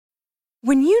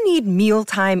When you need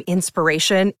mealtime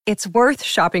inspiration, it's worth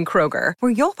shopping Kroger,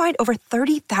 where you'll find over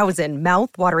 30,000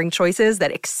 mouth-watering choices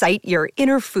that excite your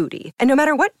inner foodie. And no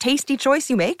matter what tasty choice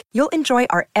you make, you'll enjoy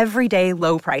our everyday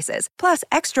low prices, plus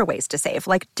extra ways to save,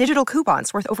 like digital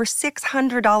coupons worth over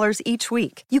 $600 each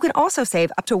week. You can also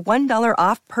save up to $1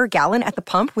 off per gallon at the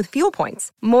pump with fuel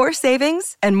points. More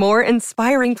savings and more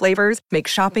inspiring flavors make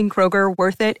shopping Kroger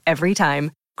worth it every time.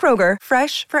 Kroger,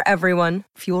 fresh for everyone.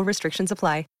 Fuel restrictions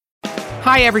apply.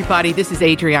 Hi, everybody. This is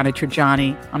Adriana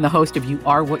Trajani. I'm the host of You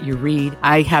Are What You Read.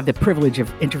 I have the privilege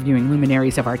of interviewing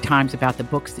luminaries of our times about the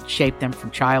books that shaped them from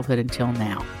childhood until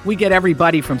now. We get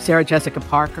everybody from Sarah Jessica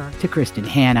Parker to Kristen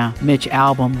Hanna, Mitch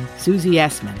Albom, Susie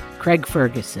Essman, Craig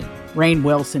Ferguson, Rainn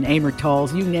Wilson, Amor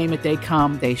Tolls, you name it, they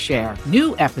come, they share.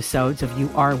 New episodes of You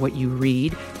Are What You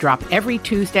Read drop every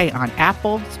Tuesday on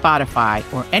Apple, Spotify,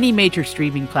 or any major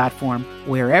streaming platform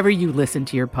wherever you listen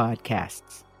to your podcasts.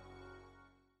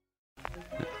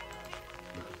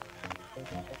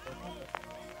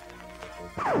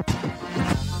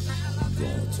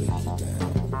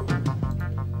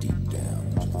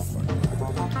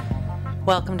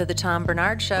 Welcome to the Tom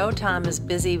Bernard Show. Tom is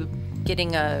busy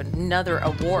getting another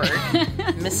award,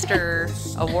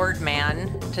 Mr. Award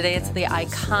Man. Today it's the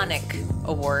Iconic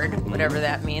Award, whatever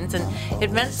that means. And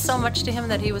it meant so much to him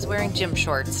that he was wearing gym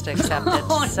shorts to accept it.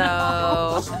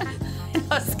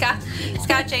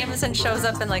 Scott Jameson shows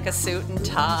up in like a suit and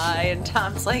tie, and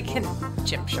Tom's like in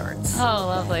gym shorts. Oh,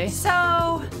 lovely.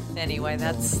 So, anyway,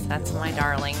 that's my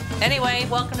darling. Anyway,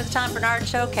 welcome to the Tom Bernard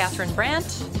Show. Catherine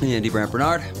Brandt. Andy Brandt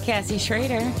Bernard. Cassie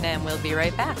Schrader. And we'll be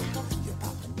right back.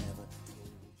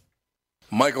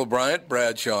 Michael Bryant,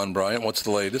 Bradshaw and Bryant, what's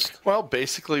the latest? Well,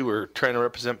 basically, we're trying to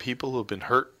represent people who have been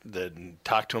hurt, then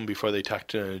talk to them before they talk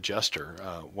to an adjuster.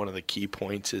 One of the key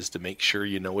points is to make sure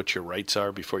you know what your rights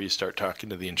are before you start talking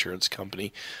to the insurance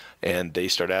company, and they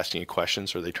start asking you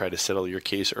questions or they try to settle your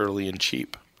case early and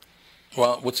cheap.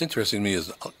 Well, what's interesting to me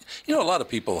is, a lot of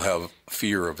people have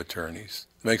fear of attorneys.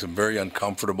 It makes them very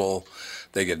uncomfortable.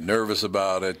 They get nervous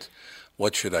about it.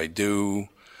 What should I do?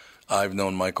 I've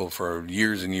known Michael for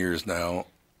years and years now,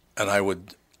 and I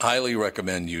would highly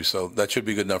recommend you. So that should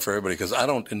be good enough for everybody, because I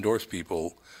don't endorse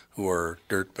people who are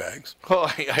dirtbags.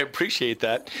 Well, I appreciate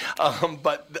that.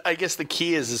 But I guess the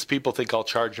key is people think I'll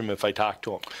charge them if I talk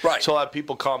to them. Right. So a lot of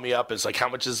people call me up. It's like, how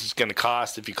much is this going to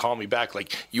cost if you call me back?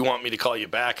 Like, you want me to call you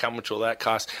back? How much will that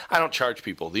cost? I don't charge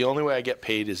people. The only way I get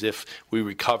paid is if we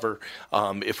recover,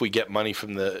 if we get money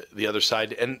from the other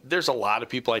side. And there's a lot of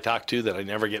people I talk to that I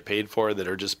never get paid for that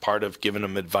are just part of giving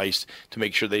them advice to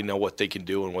make sure they know what they can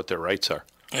do and what their rights are.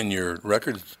 And your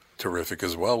record's terrific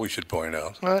as well, we should point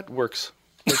out. It works.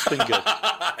 It's been good.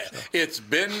 It's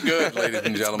been good, ladies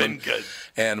and gentlemen. It's been good.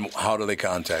 And how do they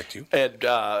contact you? And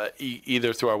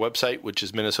either through our website, which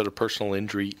is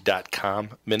minnesotapersonalinjury.com,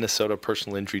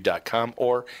 minnesotapersonalinjury.com,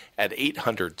 or at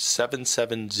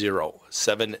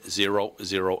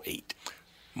 800-770-7008.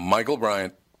 Michael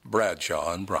Bryant,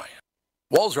 Bradshaw and Bryant.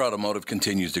 Walser Automotive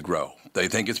continues to grow. They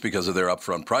think it's because of their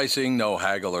upfront pricing, no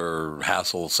haggle or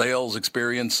hassle sales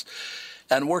experience,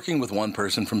 and working with one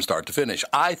person from start to finish.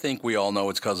 I think we all know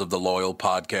it's because of the loyal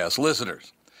podcast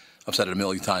listeners. I've said it a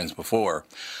million times before.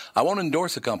 I won't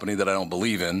endorse a company that I don't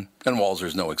believe in, and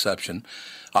Walser's no exception.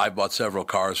 I've bought several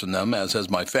cars from them, as has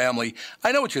my family.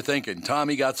 I know what you're thinking.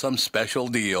 Tommy got some special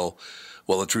deal.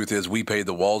 Well, the truth is we paid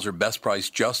the Walser best price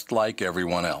just like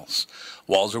everyone else.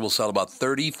 Walser will sell about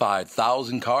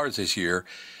 35,000 cars this year,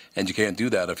 and you can't do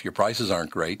that if your prices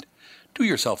aren't great. Do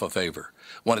yourself a favor.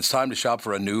 When it's time to shop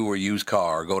for a new or used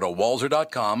car, go to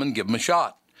Walser.com and give them a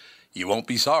shot. You won't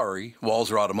be sorry.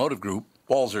 Walser Automotive Group,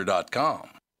 Walser.com.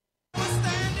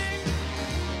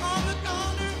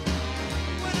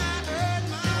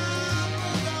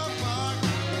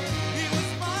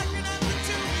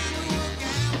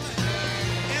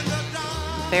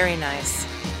 Very nice.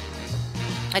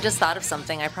 I just thought of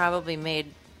something. I probably made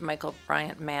Michael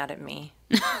Bryant mad at me.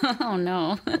 Oh,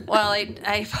 no. Well,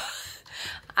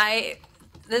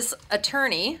 this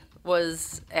attorney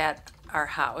was at our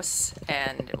house,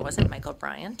 and it wasn't Michael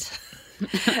Bryant.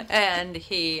 And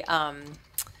he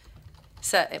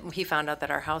said he found out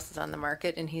that our house is on the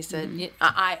market, and he said,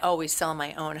 I always sell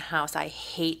my own house. I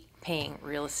hate paying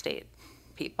real estate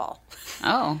people.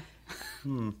 Oh.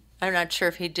 I'm not sure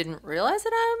if he didn't realize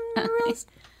that I'm a real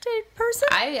estate person.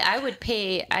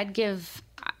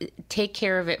 Take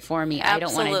care of it for me. Absolutely. I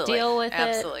don't want to deal with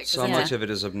Absolutely. it. So much of it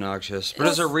is obnoxious. But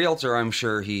as a realtor, I'm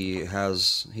sure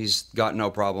he's got no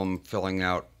problem filling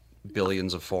out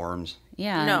billions of forms.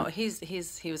 Yeah. No, he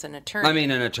was an attorney. I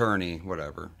mean, an attorney,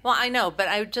 whatever. Well, I know, but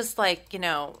I just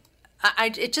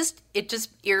it just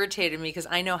irritated me because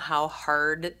I know how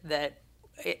hard that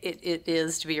it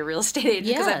is to be a real estate agent,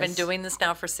 because I've been Yes. doing this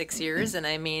now for 6 years, and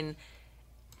I mean,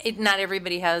 not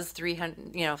everybody has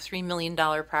 $3 million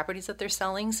properties that they're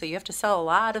selling, so you have to sell a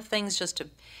lot of things you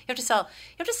have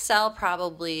to sell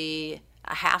probably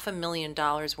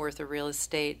 $500,000 worth of real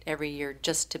estate every year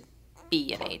just to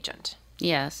be an agent,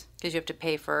 Yes. because you have to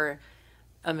pay for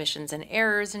omissions and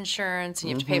errors insurance, and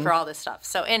you have to pay for all this stuff.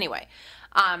 So anyway,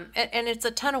 and it's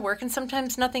a ton of work, and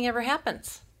sometimes nothing ever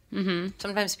happens. Mm-hmm.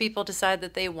 Sometimes people decide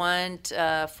that they want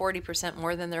 40%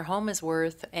 more than their home is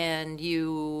worth, and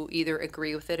you either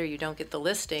agree with it or you don't get the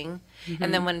listing. Mm-hmm.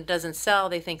 And then when it doesn't sell,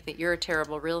 they think that you're a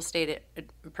terrible real estate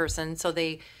person, so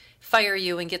they fire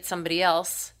you and get somebody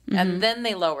else, and then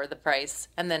they lower the price,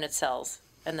 and then it sells.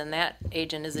 And then that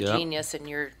agent is a genius, and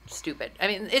you're stupid. I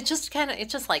mean, it's just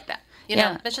like that. You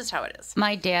know, that's just how it is.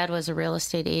 My dad was a real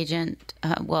estate agent.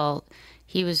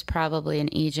 He was probably an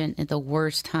agent at the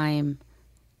worst time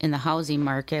in the housing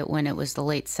market, when it was the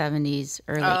late 70s,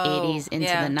 early 80s into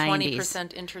the 90s.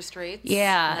 20% interest rates.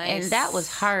 Yeah, Nice. and that was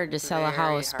hard to sell a Very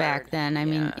house back hard. then. I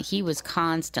mean, he was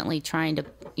constantly trying to,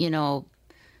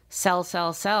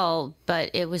 sell, but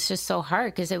it was just so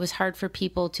hard because it was hard for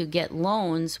people to get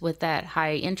loans with that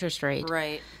high interest rate.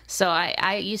 Right. So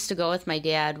I used to go with my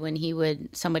dad when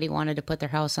somebody wanted to put their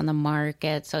house on the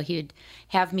market. So he would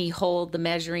have me hold the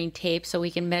measuring tape so we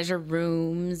can measure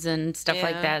rooms and stuff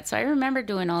like that. So I remember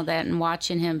doing all that and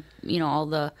watching him, all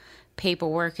the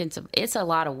paperwork. It's a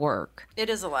lot of work. It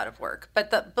is a lot of work.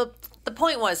 But the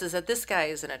point is that this guy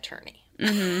is an attorney.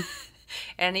 Mm-hmm.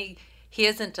 And he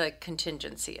isn't a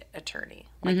contingency attorney.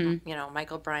 Like,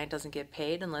 Michael Bryant doesn't get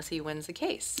paid unless he wins the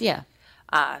case. Yeah.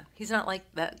 He's not like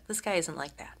that. This guy isn't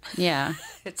like that. Yeah.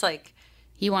 It's like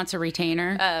He wants a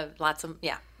retainer. lots of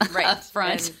right Up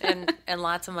front. and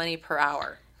lots of money per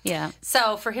hour. Yeah.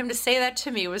 So for him to say that to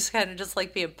me was kind of just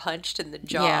like being punched in the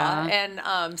jaw. Yeah.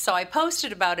 And so I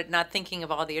posted about it, not thinking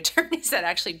of all the attorneys that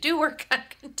actually do work on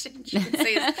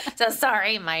contingencies. So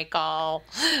sorry, Michael.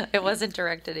 It wasn't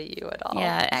directed at you at all.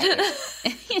 Yeah.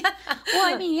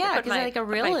 Well, I mean, yeah, Put because like a put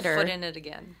my realtor, foot in it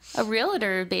again. a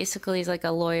realtor basically is like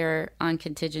a lawyer on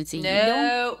contingency. You don't.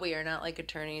 No, we are not like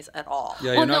attorneys at all.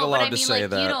 Yeah, you're not no, allowed but I to mean, say like,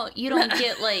 that. You don't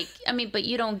get like, but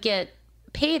you don't get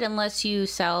paid unless you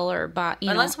sell or buy.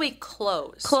 Unless we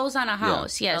close. Close on a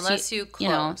house, yes. Unless you know,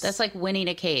 close. that's like winning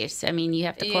a case. I mean, you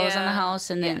have to close on the Yeah, house,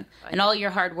 and then yeah, I and all your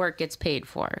hard work gets paid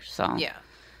for. So Yeah.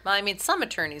 Well, I mean, some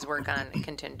attorneys work on a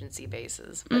contingency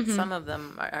basis, but some of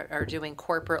them are doing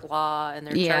corporate law, and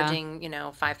they're Yeah. charging,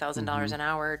 $5,000 an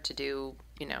hour to do,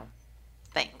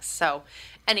 things. So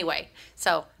anyway,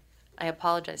 I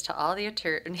apologize to all the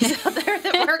attorneys out there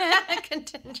that work on a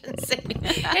contingency.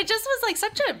 It just was like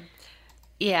such a,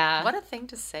 yeah, what a thing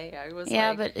to say. I was yeah,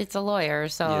 like, but it's a lawyer,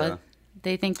 so Yeah.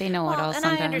 they think they know it all. and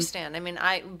Sometimes I understand. I mean,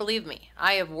 believe me,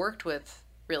 I have worked with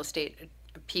real estate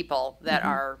people that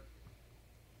are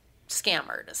scam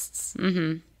artists.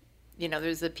 Mm-hmm.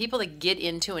 There's the people that get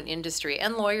into an industry,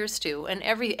 and lawyers too, and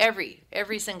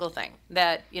every single thing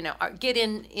that get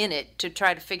in it to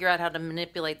try to figure out how to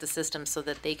manipulate the system so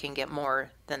that they can get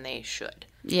more than they should.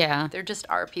 Yeah, There just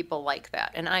are people like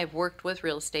that, and I've worked with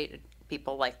real estate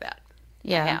people like that.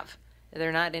 yeah, I have.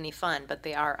 They're not any fun, but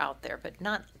they are out there. But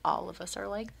not all of us are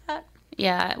like that.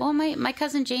 yeah. Well, my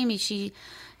cousin Jamie, she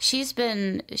used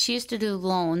to do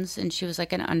loans, and she was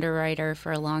like an underwriter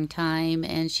for a long time,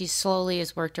 and she slowly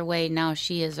has worked her way. Now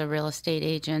she is a real estate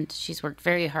agent. She's worked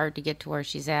very hard to get to where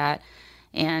she's at,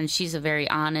 and she's a very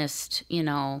honest,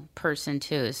 person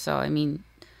too. So I mean,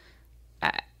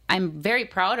 I'm very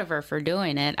proud of her for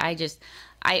doing it.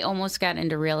 I almost got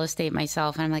into real estate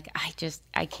myself, and I'm like,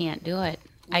 I can't do it.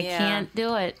 I Yeah. can't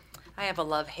do it. I have a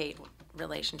love-hate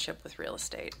relationship with real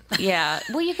estate. Yeah.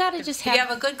 Well, you got to just If you have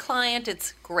a good client,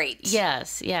 it's great.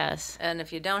 Yes, yes. And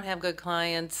if you don't have good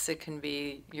clients, it can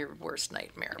be your worst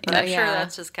nightmare. But I'm sure Yeah.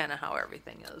 that's just kind of how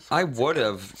everything is. I would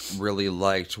have really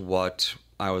liked what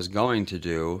I was going to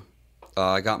do.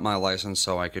 I got my license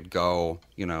so I could go,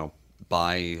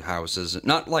 buy houses.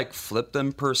 Not like flip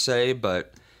them per se,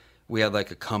 but we had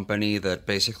like a company that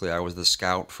basically I was the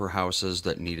scout for houses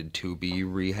that needed to be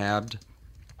rehabbed.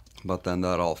 But then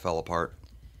that all fell apart.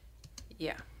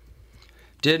 Yeah.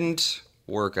 Didn't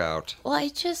work out. Well, I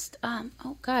just,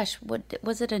 oh gosh, what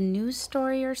was it? A news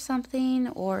story or something,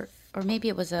 or maybe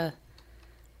it was a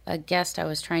guest I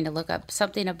was trying to look up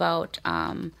something about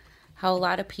how a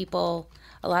lot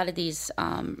of these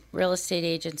real estate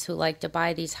agents who like to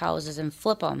buy these houses and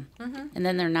flip them, and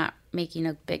then they're not making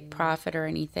a big profit or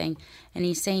anything. And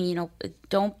he's saying,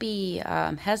 don't be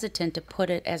hesitant to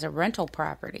put it as a rental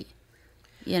property,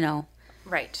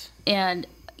 Right. and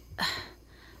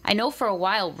I know for a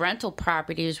while rental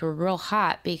properties were real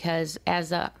hot because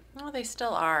Well, they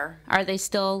still are. Are they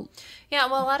still? Yeah,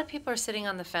 well, a lot of people are sitting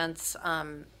on the fence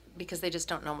because they just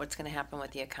don't know what's going to happen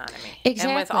with the economy.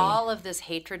 Exactly. And with all of this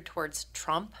hatred towards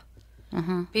Trump,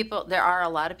 there are a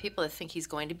lot of people that think he's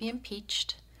going to be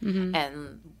impeached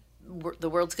and the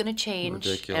world's going to change.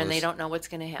 Ridiculous. And they don't know what's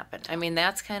going to happen. I mean,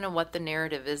 that's kind of what the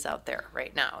narrative is out there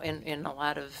right now in a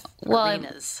lot of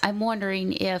arenas. I'm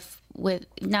wondering if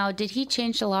did he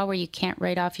change the law where you can't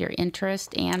write off your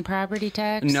interest and property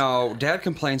tax? No, Dad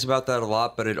complains about that a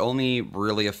lot, but it only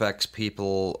really affects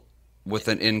people with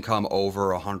an income over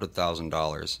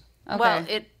 $100,000. Okay. Well,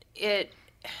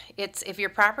 it's if your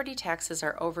property taxes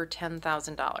are over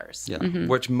 $10,000. Yeah,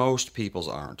 which most people's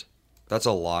aren't. That's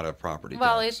a lot of property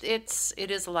Well, tax.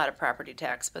 it is a lot of property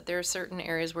tax, but there are certain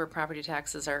areas where property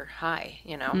taxes are high,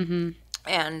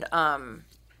 and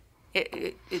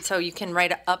so you can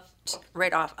write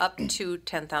off up to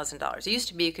 $10,000. It used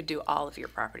to be you could do all of your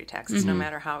property taxes, no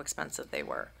matter how expensive they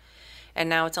were, and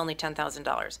now it's only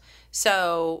 $10,000.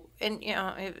 So, and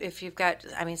if you've got,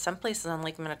 I mean, some places on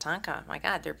Lake Minnetonka, my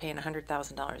God, they're paying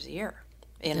 $100,000 a year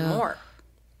and more.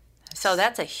 So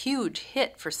that's a huge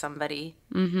hit for somebody,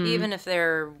 even if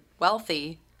they're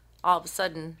wealthy. All of a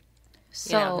sudden,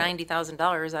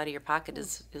 $90,000 out of your pocket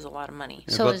is a lot of money.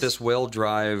 But this will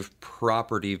drive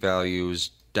property values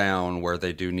down where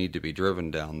they do need to be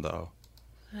driven down, though.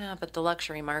 Yeah, but the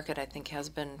luxury market, I think, has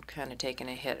been kind of taking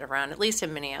a hit around, at least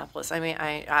in Minneapolis. I mean,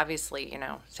 obviously,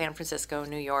 San Francisco,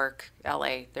 New York,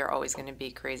 L.A., they're always going to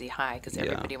be crazy high because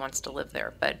everybody wants to live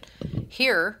there. But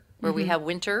here, where we have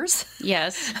winters,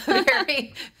 yes,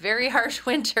 very, very harsh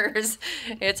winters,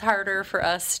 it's harder for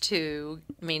us to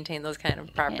maintain those kind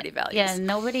of property values. Yeah,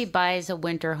 nobody buys a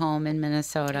winter home in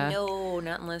Minnesota. No,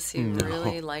 not unless you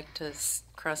really like to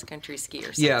cross-country ski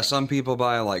or something. Yeah, some people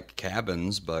buy, like,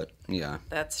 cabins, but, yeah.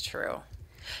 That's true.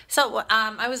 So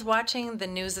I was watching the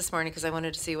news this morning because I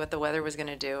wanted to see what the weather was going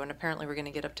to do, and apparently we're going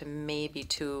to get up to maybe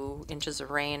 2 inches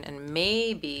of rain and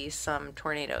maybe some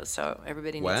tornadoes. So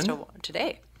everybody needs to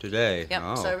today. Today. Yep.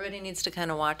 Oh. So everybody needs to kind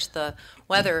of watch the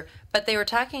weather. But they were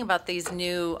talking about these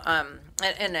new, and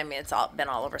I mean it's been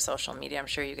all over social media. I'm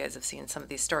sure you guys have seen some of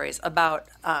these stories about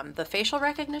the facial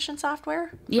recognition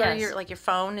software. Yes. Your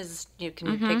phone you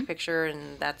can take a picture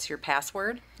and that's your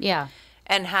password. Yeah.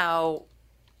 And how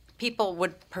people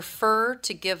would prefer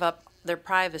to give up their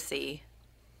privacy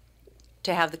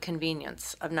to have the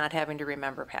convenience of not having to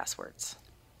remember passwords.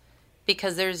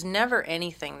 Because there's never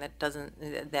anything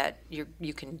that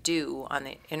you can do on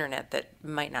the internet that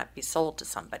might not be sold to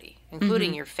somebody,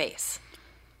 including your face.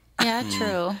 Yeah,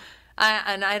 true.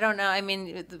 And I don't know. I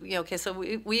mean, okay. So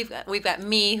we've got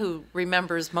me, who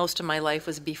remembers most of my life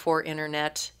was before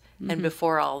internet and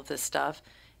before all of this stuff.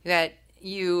 You got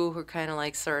you, who are kind of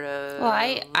like sort of. Well,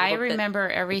 I remember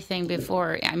everything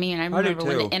before. I mean, I remember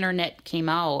when the internet came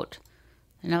out,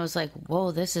 and I was like,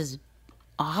 "Whoa, this is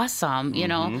awesome!"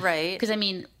 Right? Because I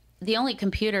mean, the only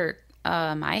computer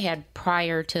I had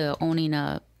prior to owning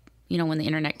when the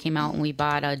internet came out and we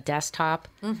bought a desktop,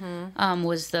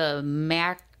 was the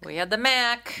Mac. We had the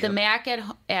Mac. The Mac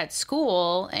at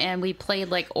school, and we played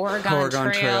like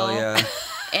Oregon Trail. Yeah.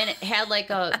 And it had like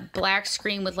a black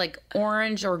screen with like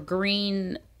orange or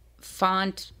green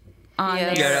font on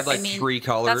there. Yeah, it had like 3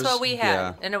 colors. That's what we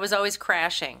had, and it was always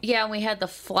crashing. Yeah, and we had the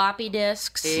floppy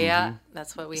disks. Yeah,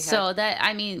 that's what we had. So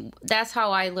that's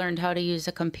how I learned how to use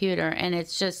a computer, and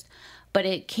it's just, but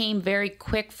it came very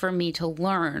quick for me to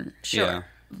learn. Sure. Yeah.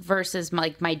 Versus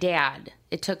like my dad,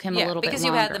 it took him a little bit longer. because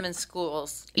you had them in school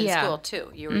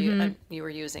too. You were you were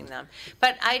using them,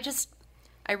 but I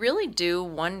really do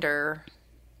wonder.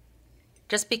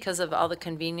 Just because of all the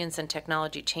convenience and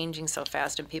technology changing so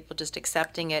fast and people just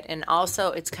accepting it. And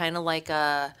also it's kind of like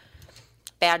a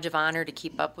badge of honor to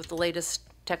keep up with the latest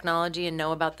technology and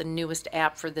know about the newest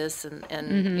app for this and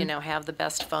have the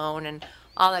best phone and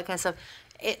all that kind of stuff.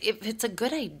 It's a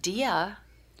good idea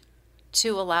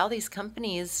to allow these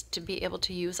companies to be able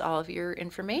to use all of your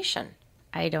information.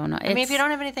 I don't know. I mean, if you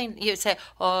don't have anything, you say,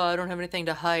 oh, I don't have anything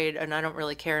to hide and I don't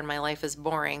really care and my life is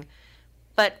boring.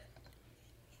 But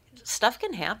stuff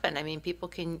can happen. I mean, people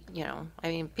can,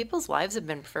 people's lives have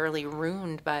been fairly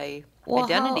ruined by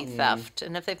identity theft.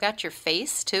 And if they've got your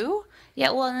face too. Yeah,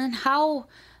 well, and how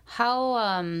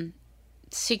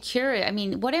secure, I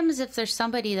mean, what happens if there's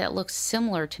somebody that looks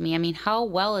similar to me? I mean, how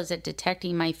well is it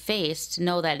detecting my face to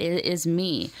know that it is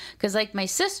me? Because like my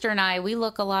sister and I, we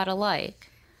look a lot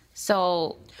alike.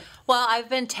 So. Well, I've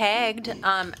been tagged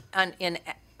in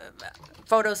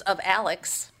photos of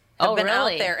Alex. have been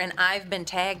really? out there, and I've been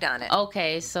tagged on it.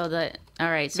 Okay, so all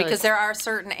right. So Because there are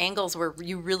certain angles where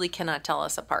you really cannot tell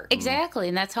us apart. exactly,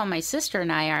 and that's how my sister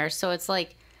and I are. So it's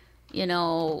like,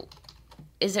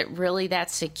 is it really that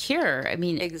secure? I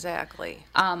mean, Exactly.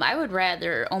 I would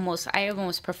rather I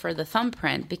almost prefer the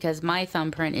thumbprint because my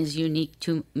thumbprint is unique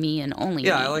to me and only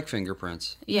Yeah, me. I like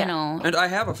fingerprints. You know, And I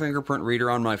have a fingerprint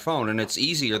reader on my phone, and it's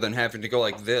easier than having to go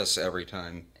like this every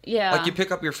time. yeah. Like you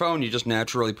pick up your phone, you just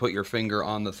naturally put your finger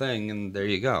on the thing, and there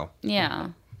you go. Yeah.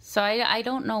 So I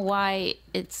don't know why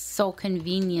it's so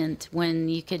convenient when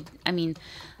you could,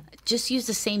 just use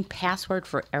the same password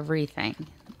for everything.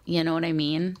 You know what I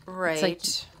mean? Right.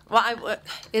 It's Well,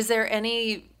 is there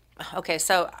any... Okay,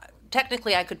 so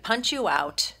technically I could punch you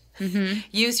out,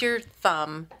 use your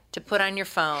thumb to put on your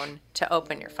phone to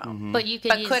open your phone. but you could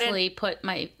But couldn't- easily put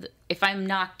if I'm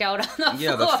knocked out on the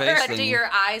Yeah, the floor. face But do thing. your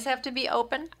eyes have to be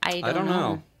open? I don't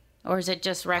know. Or is it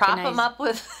just Prop recognize them up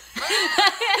with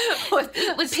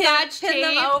with scotch pin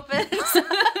them tape? open.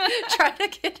 Try to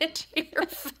get into your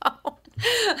phone.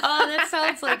 Oh, that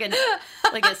sounds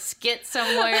like a skit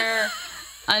somewhere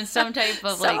on some type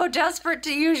of So desperate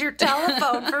to use your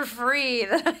telephone for free.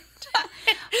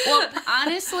 Well,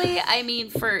 honestly, I mean,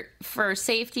 for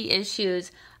safety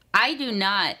issues, I do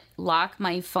not lock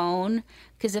my phone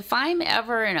because if I'm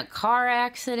ever in a car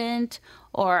accident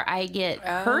or I get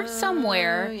hurt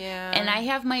somewhere and I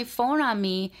have my phone on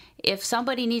me, if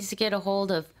somebody needs to get a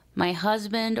hold of my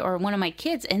husband or one of my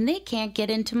kids and they can't get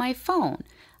into my phone,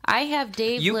 I have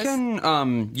Dave. You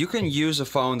can use a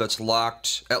phone that's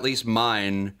locked. At least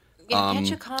mine. Can't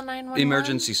you call 911?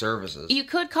 Emergency services. You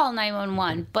could call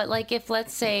 911, but like if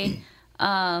let's say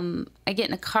I get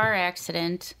in a car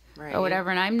accident Right. or whatever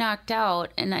and I'm knocked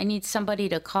out and I need somebody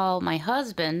to call my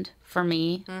husband for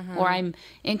me or I'm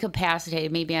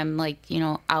incapacitated, maybe I'm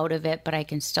out of it but I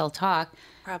can still talk.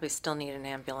 Probably still need an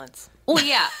ambulance. Well,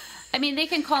 yeah. I mean, they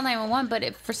can call 911,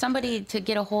 but for somebody to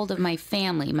get a hold of my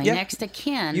family, my Yeah. next of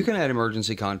kin. You can add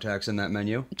emergency contacts in that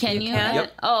menu. Can you? can?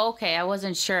 Yep. Oh, okay. I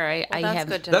wasn't sure. I That's have.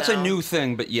 good to That's know. a new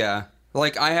thing, but yeah.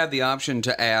 Like, I have the option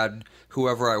to add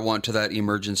whoever I want to that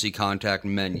emergency contact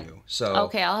menu. So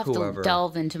Okay, I'll have whoever. to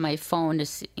delve into my phone to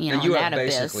see, And you have that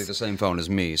abyss. basically the same phone as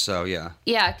me, so yeah.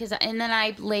 Yeah, and then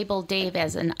I labeled Dave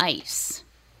as an ICE,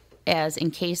 as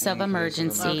in case of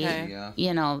emergency. Okay. Yeah.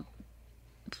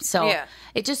 So Yeah.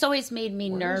 it just always made me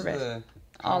nervous.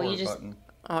 Oh, you just- button.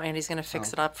 Oh, Andy's going to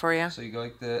fix it up for you. So you go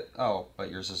like that. Oh, but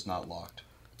yours is not locked.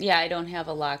 Yeah, I don't have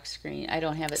a lock screen. I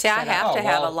don't have it See, I set up. have to Oh,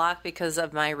 have a well. lock because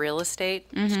of my real estate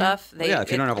stuff. Yeah,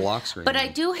 if you don't have a lock screen. But I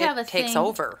do have a it takes thing.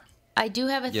 over. I do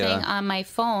have a Yeah. thing on my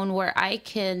phone where I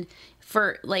can,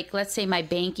 for like, let's say my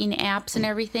banking apps and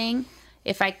everything,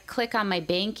 if I click on my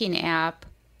banking app,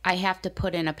 I have to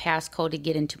put in a passcode to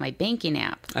get into my banking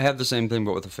app. I have the same thing,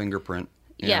 but with a fingerprint.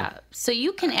 Yeah. So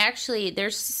you can actually,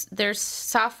 there's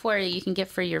software you can get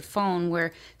for your phone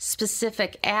where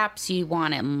specific apps you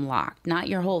want them locked. Not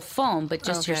your whole phone, but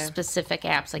just your Okay. specific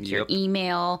apps like your Yep.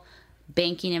 email,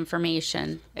 banking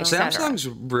information, etc. Samsung's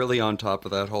really on top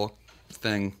of that whole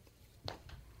thing.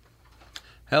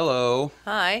 Hello.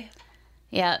 Hi.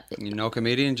 Yeah. You know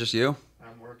comedian, just you?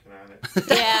 I'm working on it.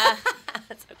 Yeah.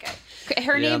 That's okay.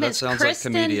 Her Yeah, name that is sounds like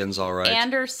Kristen comedians, all right.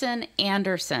 Anderson,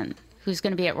 who's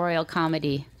going to be at Royal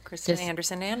Comedy. Kristen Just-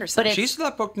 Anderson. But it's, She's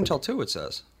not booked until 2, it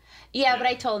says. yeah, but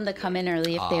I told them to come in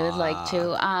early if they would like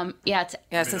to. Yeah, it's,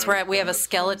 Yeah, since we have a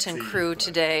skeleton crew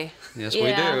today. Yes, yeah,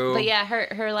 we do. but yeah,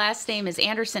 her last name is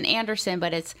Anderson,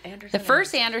 but it's Anderson, the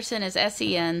first Anderson is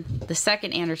SEN, the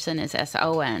second Anderson is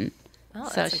SON. Oh,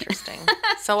 So that's she- interesting.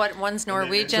 So what? One's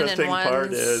Norwegian The interesting and one's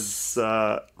part is,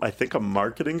 I think a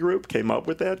marketing group came up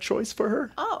with that choice for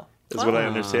her. Oh, Is what I wow.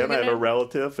 understand. I have a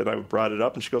relative, and I brought it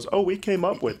up, and she goes, "Oh, we came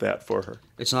up with that for her."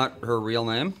 It's not her real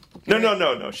name?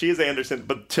 No. She is Anderson,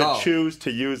 but to Oh. choose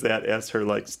to use that as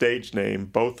her stage name,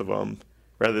 both of them,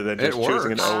 rather than just It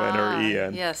choosing an works. ON or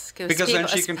EN. Yes, Because then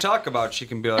she can talk about, she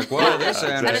can be like, well, this Yeah,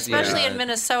 and and this, especially yeah. in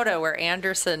Minnesota where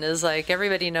Anderson is like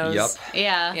everybody knows. Yup.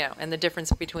 Yeah. Yeah, and the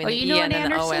difference between Oh, the you know EN an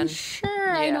and the Anderson? ON.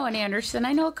 Sure, I Yeah. know an Anderson.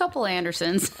 I know a couple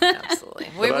Andersons. Absolutely.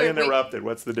 But I interrupted.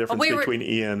 What's the difference we were- between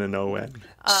EN and ON?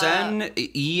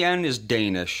 EN is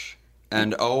Danish,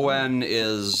 and ON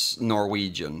is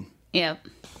Norwegian. Yep.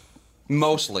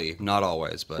 Mostly, not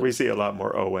always, but We see a lot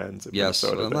more ONs in yes,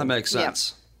 Minnesota. that than- makes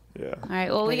sense. Yeah. All right.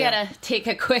 Well, we Yeah. gotta take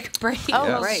a quick break. Oh,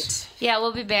 Yes. right. Yeah,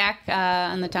 we'll be back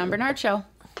on the Tom Bernard Show.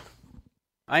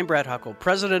 I'm Brad Huckle,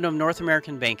 president of North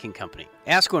American Banking Company.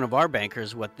 Ask one of our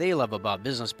bankers what they love about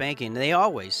business banking. They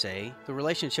always say the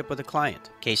relationship with the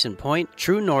client. Case in point,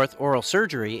 True North Oral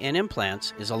Surgery and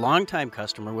Implants is a longtime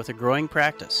customer with a growing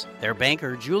practice. Their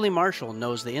banker, Julie Marshall,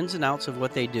 knows the ins and outs of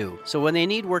what they do. So when they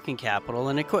need working capital,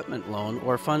 an equipment loan,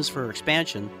 or funds for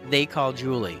expansion, they call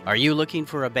Julie. Are you looking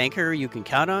for a banker you can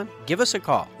count on? Give us a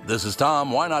call. This is Tom.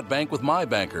 Why not bank with my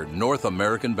banker, North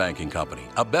American Banking Company?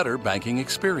 A better banking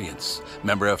experience.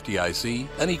 Member FDIC,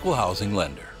 an equal housing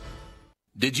lender.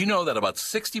 Did you know that about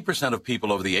 60% of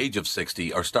people over the age of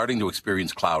 60 are starting to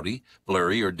experience cloudy,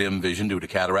 blurry, or dim vision due to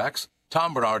cataracts?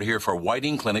 Tom Bernard here for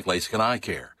Whiting Clinic LASIK and Eye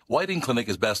Care. Whiting Clinic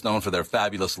is best known for their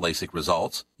fabulous LASIK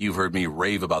results. You've heard me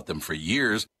rave about them for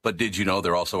years, but did you know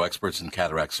they're also experts in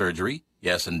cataract surgery?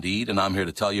 Yes, indeed, and I'm here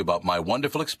to tell you about my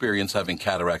wonderful experience having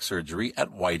cataract surgery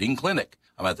at Whiting Clinic.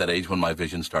 I'm at that age when my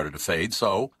vision started to fade,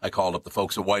 so I called up the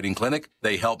folks at Whiting Clinic.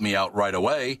 They helped me out right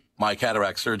away. My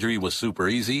cataract surgery was super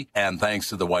easy, and thanks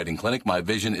to the Whiting Clinic, my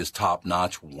vision is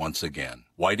top-notch once again.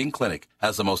 Whiting Clinic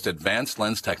has the most advanced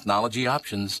lens technology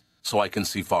options, so I can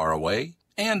see far away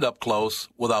and up close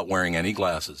without wearing any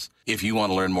glasses. If you want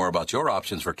to learn more about your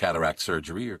options for cataract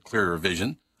surgery or clearer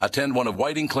vision, attend one of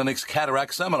Whiting Clinic's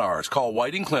cataract seminars. Call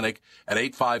Whiting Clinic at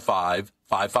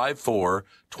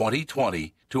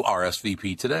 855-554-2020 to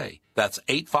RSVP today. That's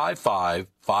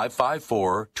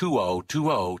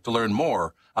 855-554-2020 to learn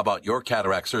more about your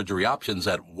cataract surgery options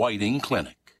at Whiting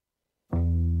Clinic.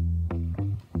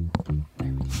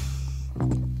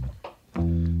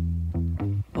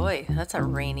 Boy, that's a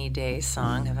rainy day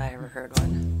song, if I ever heard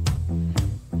one.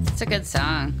 It's a good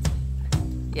song.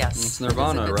 Yes. It's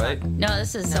Nirvana, right? No,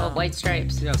 this is White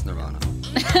Stripes. Yeah, it's Nirvana.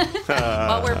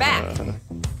 Well, we're back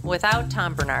without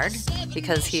Tom Bernard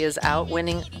because he is out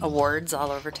winning awards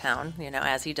all over town,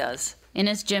 as he does. In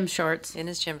his gym shorts. In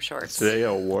his gym shorts. Today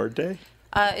award day?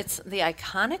 It's the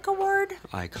Iconic Award.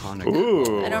 Iconic.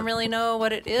 Ooh. I don't really know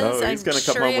what it is. Oh, he's going to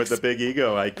come up with the Big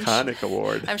Ego Iconic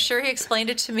Award. I'm sure he explained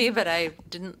it to me, but I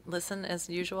didn't listen as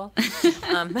usual.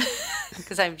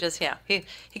 Because I'm just, he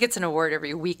gets an award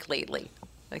every week lately.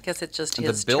 I guess it's just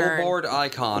his The turn. Billboard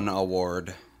Icon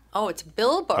Award. Oh, it's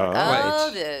Billboard.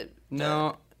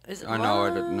 No. Is it, I know.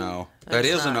 I didn't know. That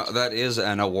is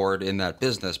an award in that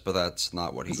business, but that's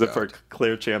not what he got. For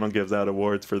Clear Channel gives out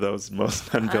awards for those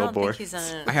most on Billboard.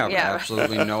 I have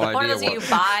absolutely no idea. One of those you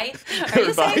buy. Are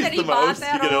you saying that he bought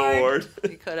that award?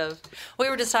 He could have. We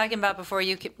were just talking about before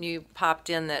you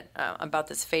popped in that about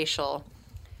this facial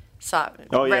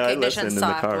recognition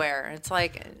software. It's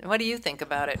like, what do you think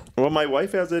about it? Well, my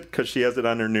wife has it because she has it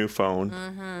on her new phone.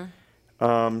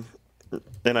 Mm-hmm.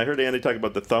 And I heard Andy talk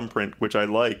about the thumbprint, which I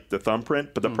like, the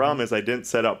thumbprint. But the problem is I didn't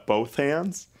set up both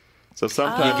hands. So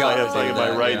sometimes I have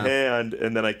my right hand,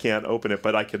 and then I can't open it.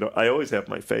 But I always have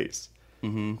my face.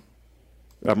 Mm-hmm.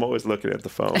 I'm always looking at the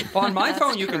phone. Well, on my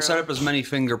phone, you can set up as many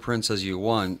fingerprints as you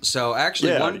want. So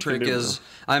actually, one trick is,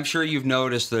 I'm sure you've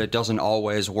noticed that it doesn't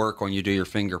always work when you do your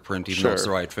fingerprint, even though it's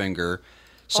the right finger.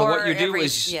 So what you do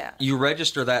is you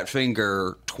register that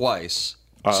finger twice.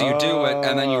 So you do it,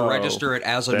 and then you register it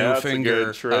as a new finger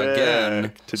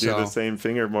again. To do the same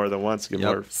finger more than once, get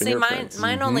more fingerprints. See,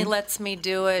 mine only lets me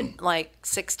do it like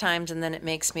 6 times, and then it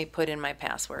makes me put in my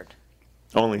password.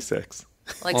 Only 6.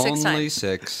 Like 6 times. Only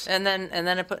 6. And then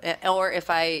I put, or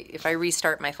if I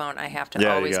restart my phone, I have to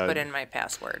always put in my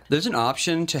password. There's an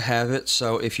option to have it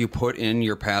so if you put in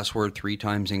your password 3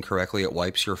 times incorrectly, it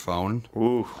wipes your phone.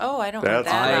 Ooh. Oh, I don't want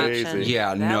that crazy. option.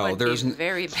 Yeah, that would be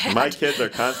very bad. My kids are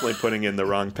constantly putting in the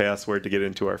wrong password to get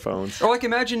into our phones. Or like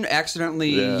imagine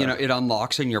accidentally, it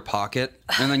unlocks in your pocket,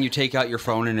 and then you take out your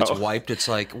phone and it's wiped. It's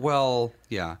like, well,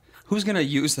 yeah. Who's going to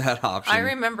use that option? I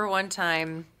remember one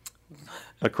time...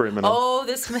 A criminal. Oh,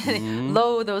 those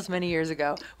many years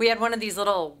ago. We had one of these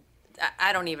little,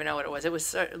 I don't even know what it was. It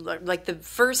was like the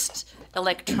first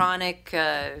electronic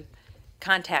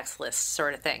contacts list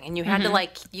sort of thing. And you had to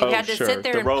sit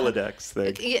there. The Rolodex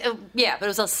thing. Yeah, but it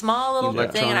was a small little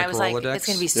thing. And I was like, it's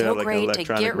going to be so great to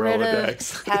get rid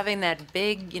of having that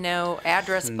big,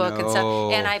 address book and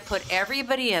stuff. And I put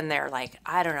everybody in there, like,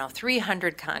 I don't know,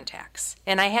 300 contacts.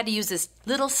 And I had to use this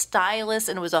little stylus,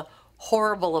 and it was a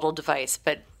horrible little device,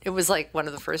 but it was like one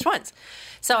of the first ones.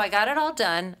 So I got it all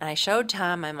done, and I showed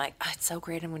Tom. I'm like, it's so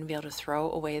great. I'm going to be able to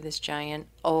throw away this giant,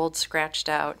 old, scratched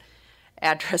out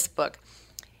address book.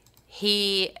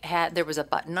 There was a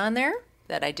button on there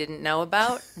that I didn't know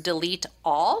about, delete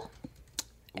all.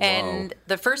 Whoa. And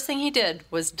the first thing he did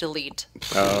was delete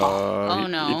all. Oh,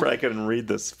 no. You probably couldn't read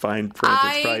this fine print.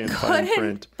 It's probably in fine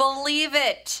print. Believe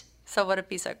it. So what a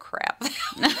piece of crap. Was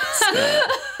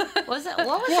it? What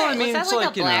was Well, that? I mean, was it's that like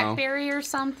like, a you know- BlackBerry or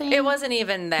something? It wasn't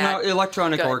even that. No,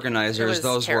 electronic good. It organizers, was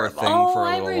those were a terrible. thing Oh, for a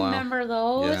I little while. remember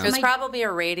those. Yeah. It was My- probably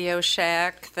a Radio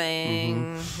Shack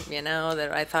thing,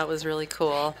 that I thought was really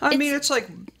cool. I mean, it's like,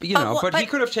 but he but-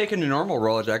 could have taken a normal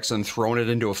Rolodex and thrown it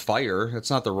into a fire. It's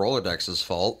not the Rolodex's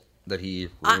fault that he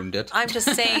ruined it. I'm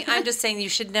just saying you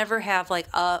should never have like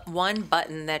one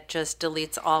button that just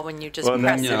deletes all when you just Well,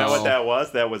 press you it. know what that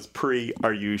was? That was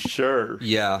are you sure?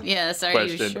 Yeah. Yes, are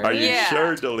Question. you sure? Are you Yeah.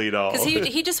 sure delete all? Because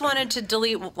he just wanted to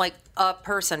delete like a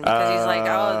person because he's like,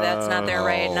 oh, that's not their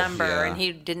right number, yeah. and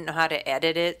he didn't know how to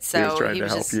edit it, He so was trying to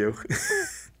help just you.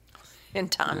 in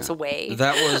Tom's way.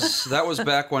 That was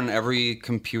back when every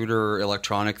computer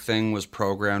electronic thing was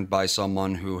programmed by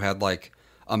someone who had like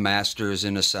a master's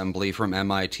in assembly from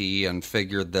MIT and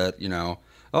figured that,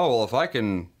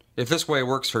 if this way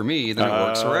works for me, then it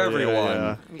works for yeah, everyone.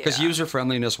 yeah. Because Yeah. user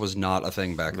friendliness was not a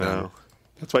thing back then. No.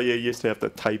 That's why you used to have to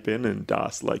type in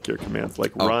DOS like your commands,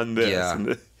 like run this.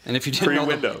 Yeah. And if you didn't know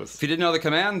Windows. if you didn't know the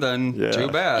command, then Yeah. too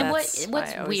bad. And That's why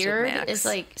what's I always did weird Macs. is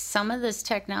like some of this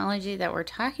technology that we're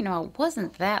talking about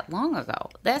wasn't that long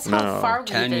ago. That's No. how far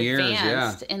 10 we've years,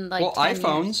 advanced yeah. in like well, 10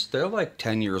 iPhones, years. they're like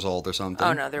 10 years old or something.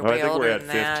 Oh no, they're Oh, I way think older we're at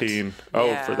than 15. that. Oh,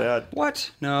 Yeah. for that.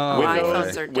 What? No.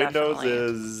 Windows are Windows definitely-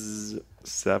 is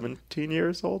 17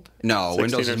 years old? No, 16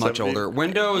 Windows or is much 17? older.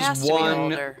 Windows has to be 1,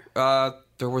 older.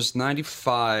 there was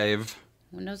 95.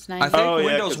 Windows I 9. think Oh, yeah,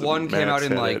 Windows 'cause the 1 came out Macs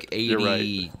in had like it. You're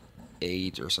right.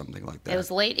 88 or something like that. It was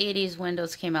late 80s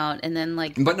Windows came out, and then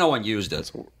like but no one used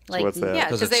it. like what's that? Yeah,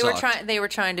 'Cause because it they were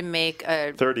sucked. trying to make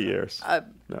a 30 years.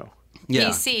 No. Yeah.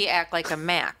 PC act like a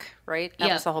Mac, right? That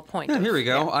Yeah. was the whole point. Yeah, of- here we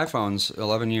go. iPhones,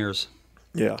 11 years.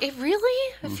 Yeah. It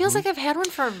really? It feels like I've had one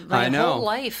for my I know. whole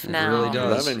life It now. really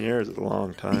does. 11 years is a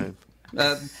long time.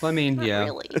 I mean, yeah.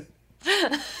 Really?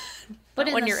 but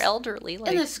in When the you're s- elderly,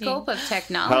 like in the me. scope of How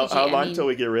technology, long I mean, till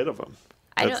we get rid of them?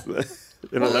 I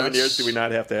In 11 years, do we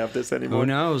not have to have this anymore? Who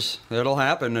knows? It'll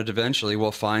happen, and eventually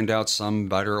we'll find out some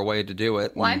better way to do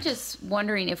it. well, I'm just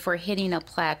wondering if we're hitting a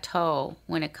plateau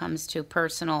when it comes to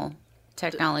personal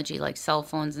technology like cell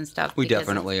phones and stuff. We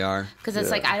definitely are. Because it's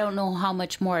like I don't know how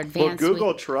much more Well, advanced.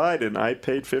 Google tried, and I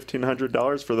paid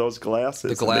 $1,500 for those glasses. The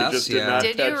and glass, they just yeah. not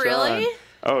Did you catch really? on.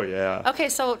 Oh yeah. Okay,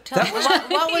 so tell me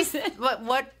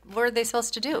what were they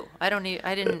supposed to do? I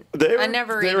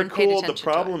never they even were paid cool. attention The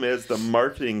problem is the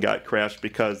marketing got crashed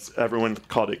because everyone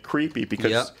called it creepy because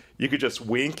Yep. you could just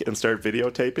wink and start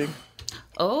videotaping.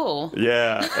 Oh,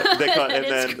 Yeah, they call, and That is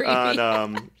then creepy.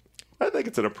 on I think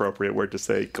it's an appropriate word to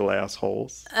say glass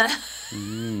holes.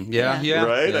 Yeah. Right? Yeah,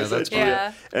 I said, that's fine.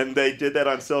 Yeah. And they did that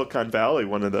on Silicon Valley.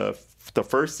 One of the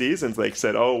first seasons, they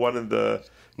said, "Oh, one of the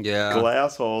Yeah.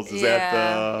 glass holes is at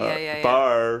the Yeah.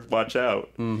 bar. Watch out!"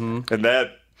 Mm-hmm. And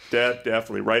that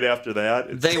definitely right after that,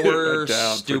 it They were went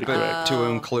down pretty stupid quick. to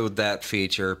include that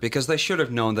feature because they should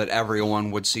have known that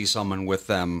everyone would see someone with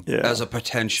them Yeah. as a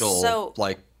potential So-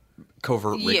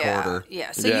 covert recorder.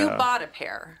 Yeah. So you Yeah. bought a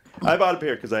pair. I bought a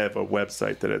pair because I have a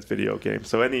website that has video games.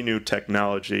 So any new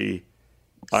technology,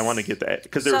 I want to get that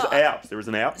because there was So- apps. There was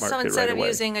an app market So instead right of away.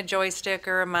 using a joystick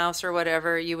or a mouse or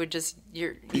whatever, you would just Yeah,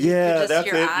 just that's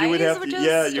your it. Eyes You would have to. just,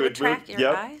 Yeah, it you would move. track your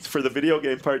Yep. eyes? For the video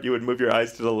game part, you would move your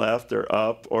eyes to the left or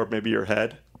up or maybe your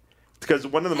head. Because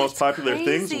one of the most That's popular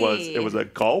things was crazy. it was a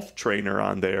golf trainer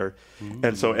on there,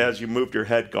 and so as you moved your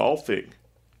head golfing,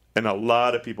 and a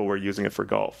lot of people were using it for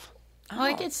golf. oh,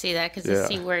 I could see that because Yeah. to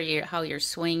see where how your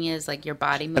swing is, like your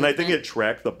body And movement. I think it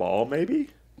tracked the ball, maybe,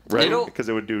 right? It'll- Because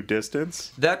it would do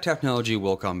distance. That technology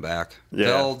will come back. Yeah,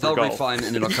 they'll for golf. refine it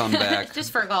and it'll come back.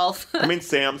 just for golf. I mean,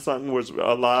 Samsung was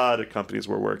a lot of companies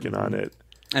were working on it.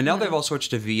 And now they've all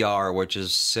switched to VR, which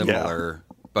is similar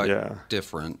but Yeah.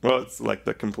 different. Well, it's like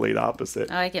the complete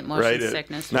opposite. I get motion right?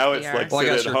 sickness. Now with it's VR. like Well, I sit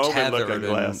guess at you're home and look tethered on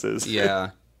glasses. yeah.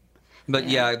 But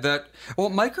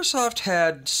Microsoft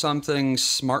had something,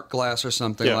 Smart Glass or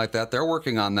something Yeah. like that. They're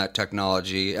working on that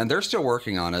technology, and they're still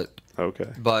working on it. Okay.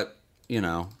 But, you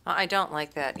know, I don't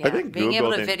like that. Yeah. think Being Google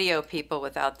able to didn't- video people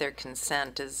without their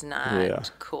consent is not Yeah.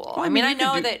 cool. Well, I mean, I you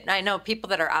can know do- I know people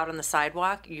that are out on the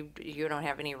sidewalk. You don't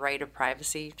have any right of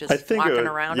privacy just I think walking it,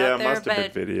 around yeah, out it there. must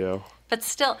have been video. But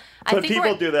still, I But think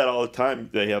people we're, do that all the time.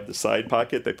 They have the side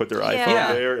pocket. They put their iPhone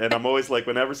Yeah. there, and I'm always like,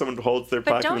 whenever someone holds their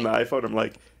But pocket in the don't- iPhone, I'm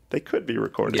like, they could be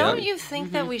recording. Don't it. you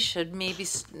think that we should maybe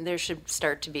there should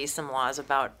start to be some laws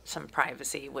about some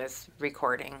privacy with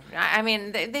recording? I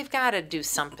mean, they've got to do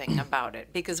something about it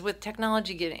because with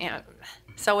technology getting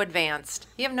So advanced.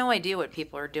 You have no idea what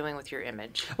people are doing with your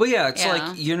image. Well, yeah, it's Yeah.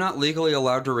 like you're not legally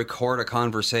allowed to record a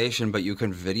conversation, but you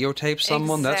can videotape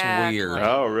someone. That's Exactly. weird.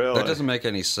 Oh, really? That doesn't make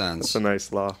any sense. That's a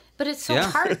nice law. But it's so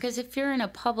Yeah. hard because if you're in a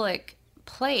public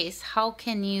place, how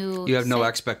can you? You have no say-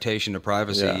 expectation of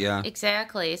privacy. Yeah. Yeah.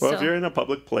 Exactly. Well, so if you're in a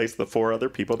public place, the 4 other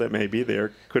people that may be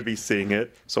there could be seeing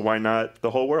it. So why not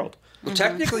the whole world? Well,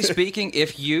 technically speaking,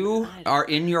 if you are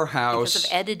in your Because house, of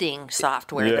editing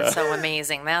software Yeah. that's so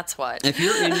amazing. That's what. if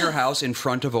you're in your house in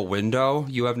front of a window,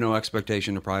 you have no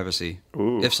expectation of privacy.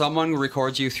 Ooh. If someone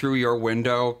records you through your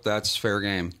window, that's fair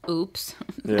game. oops.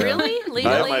 Yeah. Really? I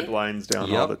have my Legally? blinds down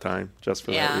Yep. all the time just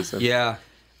for Yeah. that reason. Yeah.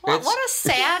 What, It's- what a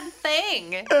sad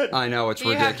thing. I know, it's You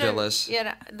have to- ridiculous. you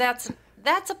know, that's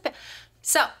a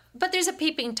so. But there's a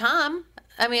peeping tom.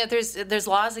 I mean, there's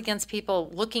laws against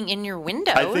people looking in your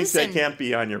windows. I think they and- can't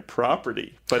be on your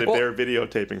property, but if Well- they're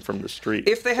videotaping from the street.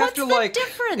 If they have What's to the like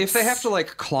difference? if they have to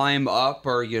like climb up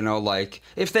or like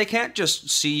if they can't just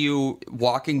see you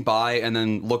walking by and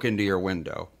then look into your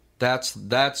window, that's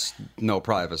no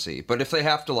privacy. But if they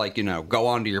have to like, go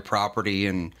onto your property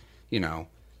and, yeah,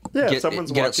 if get-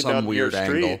 someone's get walking some down your weird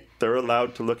street, angle. they're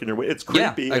allowed to look in your window. It's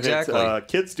Yeah, creepy. exactly. And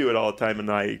it's, kids do it all the time, and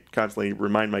I constantly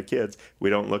remind my kids, we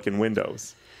don't look in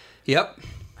windows. Yep.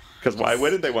 Because why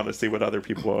wouldn't they want to see what other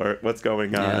people are, what's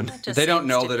going on? That just They don't seems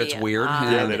know to that be it's weird.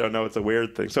 odd. Yeah, they don't know it's a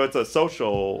weird thing. So it's a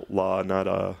social law, not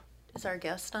a... Is our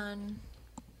guest on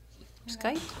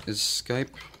Skype? Is Skype?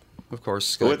 Of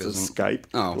course, Skype Oh, it's a isn't. Skype.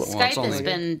 Oh, well, Skype it's only... has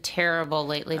been terrible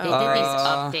lately. They did these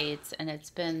updates, and it's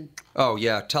been Oh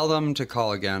yeah, tell them to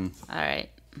call again. all right.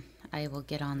 I will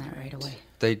get on that right away.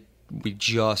 We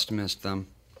just missed them.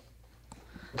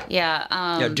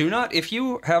 Yeah. Yeah, do not, if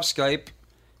you have Skype,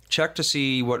 check to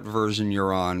see what version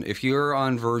you're on. If you're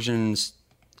on versions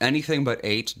anything but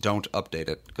 8, don't update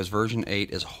it, because version 8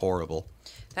 is horrible.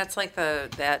 That's like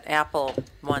that Apple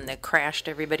one that crashed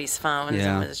everybody's phones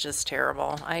Yeah. and was just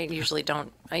terrible. I usually don't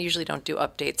do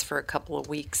updates for a couple of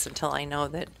weeks until I know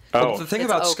that. Oh, The thing It's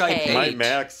about okay. Skype my 8,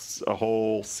 Mac's a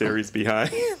whole series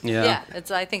behind. yeah.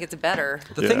 I think it's better.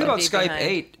 The thing Yeah. about Be Skype behind.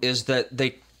 8 is that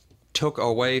they took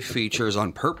away features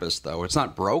on purpose, though. It's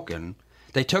not broken.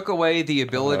 They took away the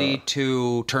ability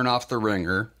to turn off the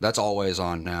ringer. That's always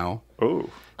on now. Oh,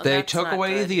 They that's took not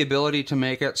away good. the ability to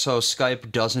make it so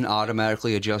Skype doesn't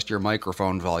automatically adjust your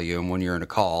microphone volume when you're in a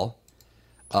call.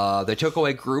 They took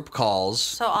away group calls.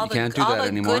 So all you the can't do all that the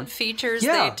anymore. good features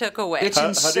Yeah. they took away. It's how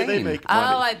insane. do they make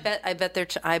Oh, money? I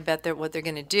bet they're what they're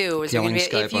going to do is they're Killing going to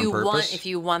be Skype on purpose? if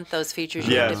you want those features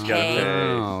you Yes, have you to gotta pay. pay.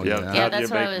 Oh, yeah, yeah. how Yeah, do you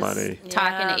that's what I make was money?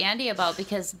 talking to Yeah. Andy about,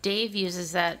 because Dave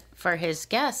uses that for his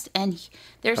guests, and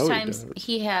there's Oh, he times does.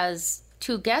 he has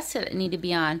 2 guests that need to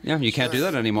be on. Yeah, you can't do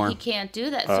that anymore. He can't do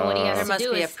that. So what he There has to must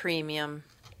do be a is premium.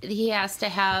 he has to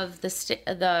have the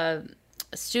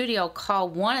studio call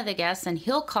one of the guests, and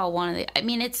he'll call one of the. I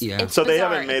mean, it's Yeah. it's So they bizarre.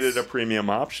 haven't made it a It's- premium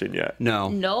option yet. No.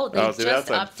 No, they Oh, see, just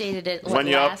that's updated it. When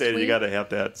you last update it, you week. got to have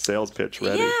that sales pitch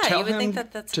ready. Yeah, Tell you would him think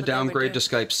that's to what they would downgrade do. to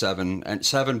Skype 7 and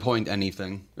 7 point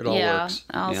anything. It all Yeah, works.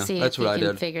 I'll yeah, see that's if we what I can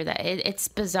did. figure that. It's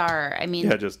bizarre. I mean,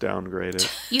 Yeah, just downgrade it.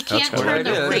 you can't what I turn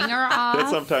the did. ringer That's off.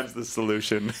 sometimes the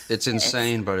solution. It's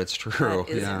insane, but it's true. That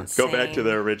is Yeah. insane. Go back to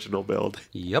their original build.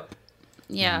 Yep.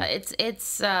 Yeah, it's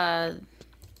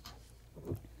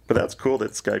But that's cool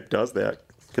that Skype does that.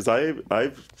 Because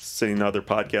I've seen other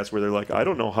podcasts where they're like, I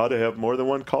don't know how to have more than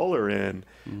one caller in.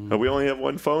 We only have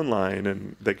one phone line,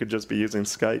 and they could just be using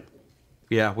Skype.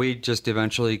 Yeah, we just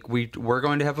eventually we're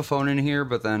going to have a phone in here,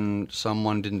 but then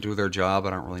someone didn't do their job. I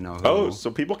don't really know who. Oh,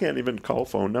 so people can't even call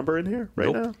phone number in here right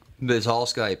nope. now? It's all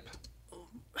Skype.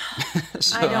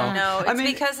 So, I don't know. It's I mean,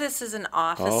 because this is an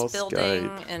office All building,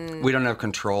 Skype. and we don't have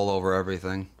control over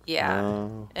everything. yeah,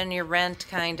 Oh. and your rent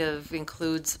kind of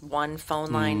includes one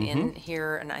phone line in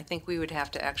here, and I think we would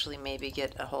have to actually maybe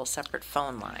get a whole separate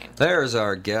phone line. There's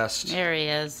our guest. there he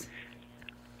is.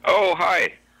 Oh,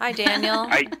 hi. Hi, Daniel.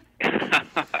 I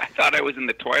I thought I was in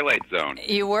the Twilight Zone.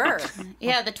 You were.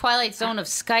 Yeah, the Twilight Zone of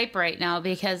Skype right now,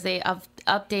 because they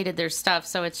updated their stuff,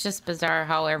 so it's just bizarre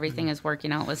how everything is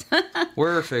working out.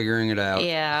 We're figuring it out.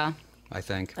 Yeah. I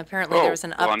think. Apparently, there was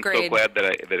an well, I'm so upgrade. glad that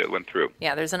it went through.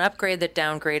 Yeah, there's an upgrade that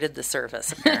downgraded the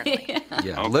service. Apparently.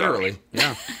 Yeah, Oh, literally.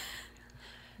 Yeah.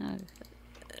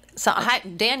 So, hi,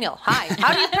 Daniel. Hi.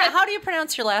 How do you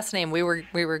pronounce your last name? We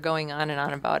were going on and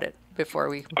on about it before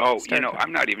we. Oh, started.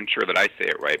 I'm not even sure that I say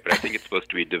it right, but I think it's supposed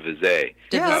to be Devizé.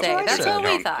 Devizé. Yeah, That's what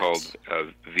we thought. Called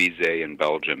Vizé in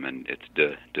Belgium, and it's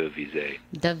de Vizé.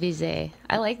 Devizé.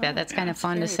 I like that. That's kind of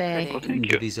fun to say. pretty.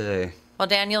 Thank you. Visa. Well,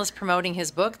 Daniel is promoting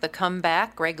his book, The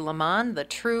Comeback, Greg LeMond, the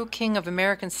true king of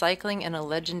American cycling and a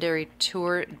legendary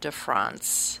Tour de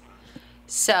France.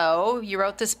 So you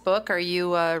wrote this book. Are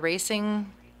you a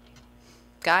racing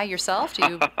guy yourself?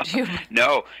 Do you...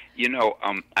 No,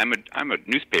 I'm a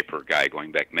newspaper guy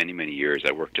going back many, many years.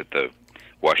 I worked at the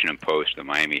Washington Post, the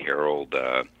Miami Herald.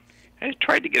 I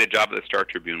tried to get a job at the Star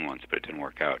Tribune once, but it didn't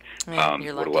work out. You're would lucky.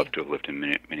 have loved to have lived in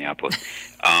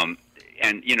Minneapolis.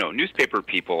 And, newspaper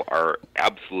people are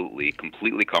absolutely,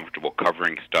 completely comfortable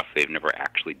covering stuff they've never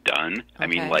actually done. I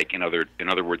mean, like, in other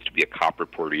words, to be a cop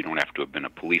reporter, you don't have to have been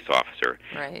a police officer.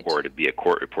 Right. Or to be a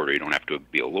court reporter, you don't have to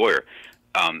be a lawyer.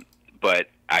 But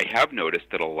I have noticed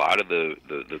that a lot of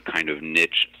the kind of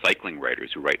niche cycling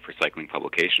writers who write for cycling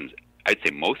publications, I'd say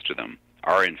most of them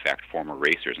are, in fact, former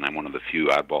racers, and I'm one of the few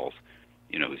oddballs,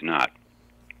 who's not.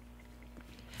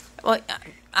 Well,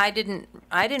 I didn't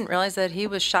realize that he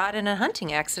was shot in a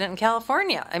hunting accident in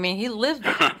California. I mean, he lived.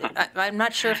 I'm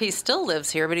not sure if he still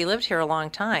lives here, but he lived here a long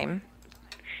time.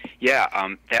 Yeah,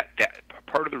 that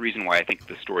part of the reason why I think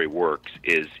the story works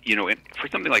is, for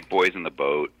something like Boys in the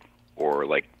Boat, or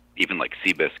even like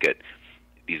Seabiscuit,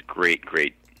 these great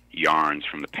yarns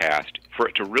from the past. For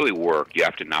it to really work, you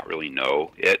have to not really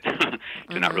know it,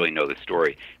 to not really know the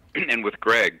story. And with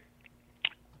Greg,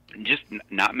 just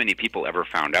not many people ever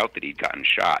found out that he'd gotten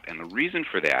shot. And the reason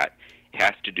for that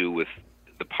has to do with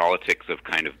the politics of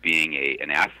kind of being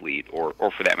an athlete, or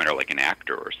for that matter, like an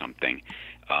actor or something.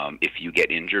 If you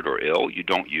get injured or ill, you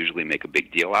don't usually make a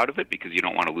big deal out of it because you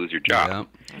don't want to lose your job.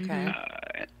 Yeah. Okay.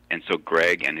 And so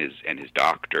Greg and his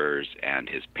doctors and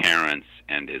his parents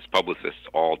and his publicists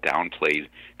all downplayed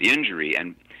the injury.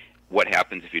 And what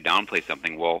happens if you downplay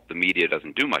something? Well, the media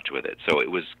doesn't do much with it. So it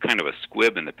was kind of a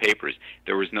squib in the papers.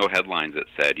 There was no headlines that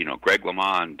said, Greg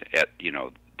LeMond at,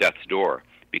 death's door,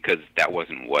 because that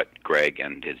wasn't what Greg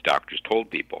and his doctors told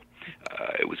people.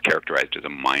 It was characterized as a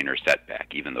minor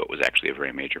setback, even though it was actually a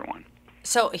very major one.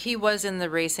 So he was in the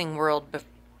racing world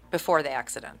before the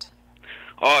accident.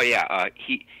 Oh, yeah.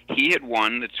 He had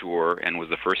won the Tour and was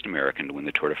the first American to win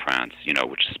the Tour de France,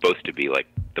 which is supposed to be like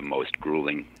the most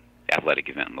grueling athletic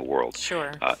event in the world.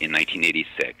 Sure. In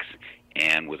 1986,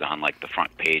 and was on like the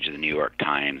front page of the New York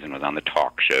Times and was on the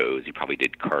talk shows. He probably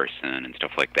did Carson and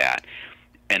stuff like that.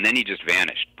 And then he just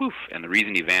vanished. Poof. And the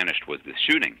reason he vanished was this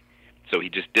shooting. So he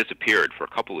just disappeared for a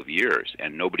couple of years,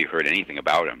 and nobody heard anything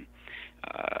about him.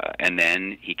 And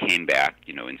then he came back,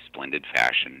 in splendid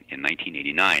fashion in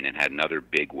 1989 and had another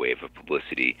big wave of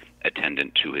publicity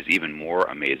attendant to his even more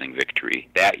amazing victory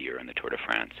that year in the Tour de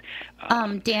France.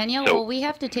 Daniel, we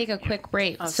have to take a quick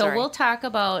break. Oh, so sorry. We'll talk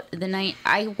about the night.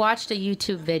 I watched a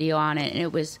YouTube video on it, and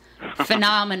it was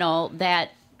phenomenal, that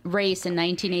race in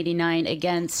 1989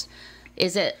 against,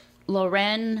 is it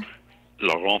Laurent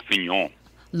Fignon.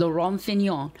 Laurent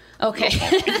Fignon. Okay.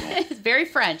 It's very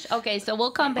French. Okay, so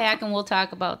we'll come back and we'll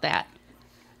talk about that.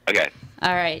 Okay.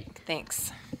 All right.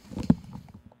 Thanks.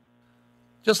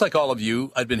 Just like all of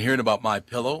you, I'd been hearing about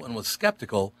MyPillow and was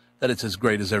skeptical that it's as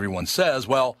great as everyone says.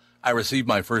 Well, I received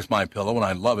my first MyPillow, and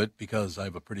I love it because I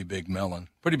have a pretty big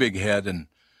head, and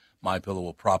MyPillow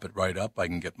will prop it right up. I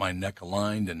can get my neck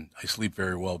aligned, and I sleep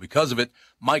very well because of it.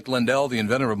 Mike Lindell, the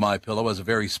inventor of MyPillow, has a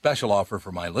very special offer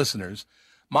for my listeners.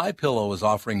 MyPillow is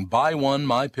offering buy one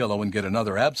MyPillow and get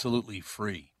another absolutely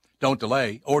free. Don't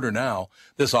delay. Order now.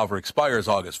 This offer expires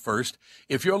August 1st.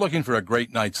 If you're looking for a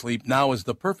great night's sleep, now is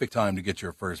the perfect time to get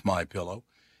your first MyPillow.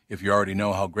 If you already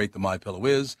know how great the MyPillow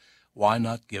is, why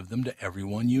not give them to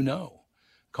everyone you know?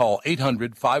 Call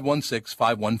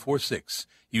 800-516-5146.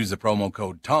 Use the promo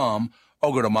code TOM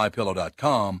or go to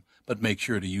MyPillow.com, but make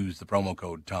sure to use the promo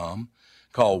code TOM.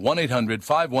 Call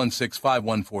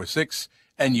 1-800-516-5146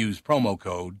 and use promo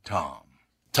code TOM.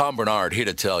 Tom Bernard here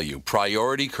to tell you,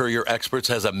 Priority Courier Experts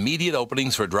has immediate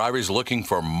openings for drivers looking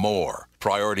for more.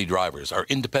 Priority drivers are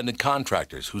independent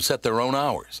contractors who set their own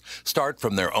hours, start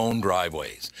from their own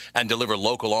driveways, and deliver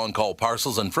local on-call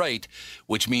parcels and freight,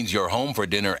 which means you're home for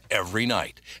dinner every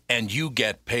night, and you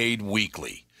get paid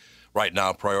weekly. Right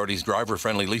now, Priority's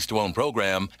driver-friendly lease-to-own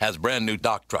program has brand-new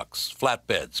dock trucks,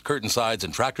 flatbeds, curtain sides,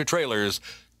 and tractor-trailers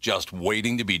just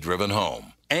waiting to be driven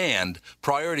home. And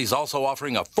Priority's also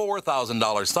offering a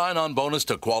 $4,000 sign-on bonus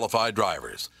to qualified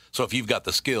drivers. So if you've got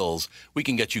the skills, we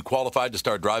can get you qualified to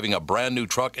start driving a brand new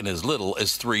truck in as little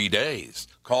as 3 days.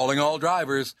 Calling all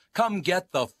drivers, come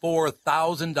get the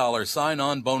 $4,000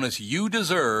 sign-on bonus you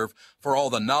deserve for all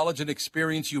the knowledge and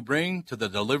experience you bring to the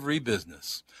delivery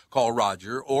business. Call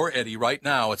Roger or Eddie right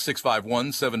now at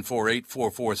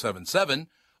 651-748-4477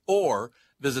 or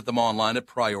visit them online at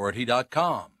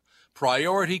Priority.com.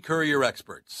 Priority Courier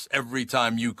Experts. Every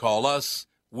time you call us,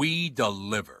 we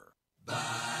deliver.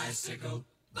 Bicycle,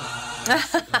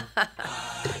 bicycle,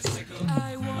 bicycle.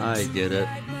 I get it.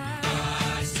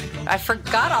 Bicycle. I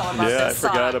forgot all about Yeah, I this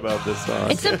song. forgot about this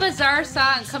song. It's a bizarre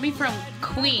song coming from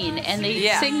Queen, and they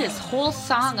sing this whole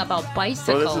song about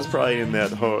bicycles. Well, this is probably in that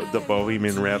the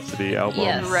Bohemian Rhapsody album.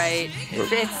 Yes. Right. It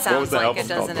What was sounds the like album it,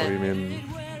 called? doesn't it? Bohemian.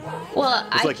 Well,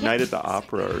 It's I like can't- Night at the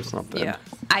Opera or something. Yeah.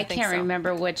 I think can't so.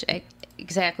 remember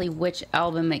exactly which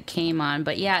album it came on,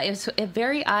 but yeah, it was a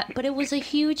very odd, but it was a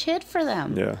huge hit for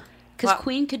them. Yeah. Because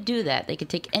Queen could do that. They could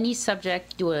take any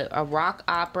subject, do a rock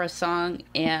opera song,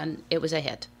 and it was a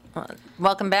hit.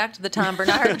 Welcome back to the Tom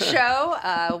Bernard Show.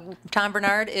 Tom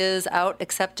Bernard is out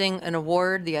accepting an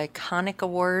award, the Iconic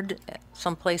Award,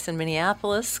 someplace in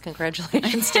Minneapolis.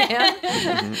 Congratulations to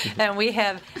him. And we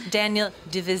have Daniel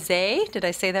Devisay. Did I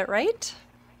say that right?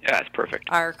 Yeah, it's perfect.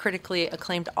 Our critically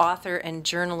acclaimed author and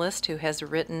journalist who has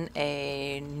written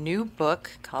a new book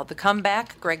called The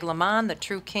Comeback, Greg LeMond, the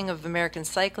True King of American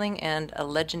Cycling, and a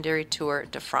Legendary Tour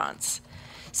de France.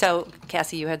 So,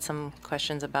 Cassie, you had some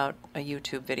questions about a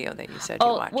YouTube video that you said you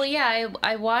watched. Well, yeah,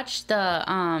 I watched the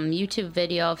YouTube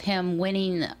video of him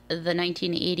winning the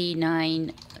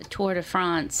 1989 Tour de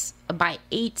France by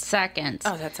 8 seconds.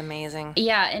 Oh, that's amazing.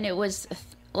 Yeah, and it was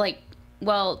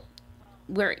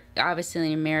we're obviously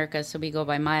in America, so we go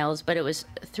by miles, but it was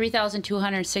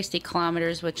 3,260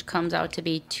 kilometers, which comes out to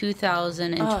be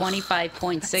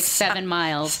 2,025.67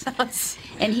 miles.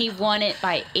 And he won it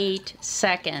by 8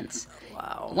 seconds.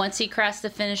 Wow. Once he crossed the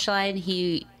finish line,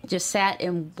 he just sat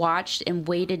and watched and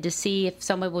waited to see if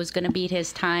someone was going to beat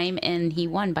his time, and he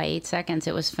won by 8 seconds.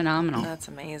 It was phenomenal. That's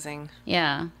amazing.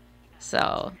 Yeah.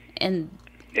 So, and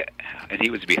he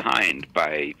was behind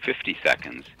by 50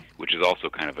 seconds, which is also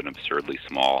kind of an absurdly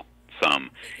small sum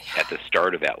at the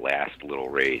start of that last little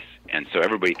race. And so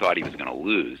everybody thought he was going to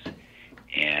lose.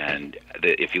 And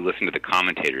if you listen to the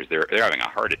commentators, they're having a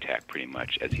heart attack pretty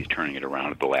much as he's turning it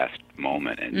around at the last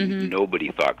moment. And nobody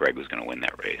thought Greg was going to win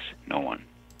that race. No one.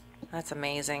 That's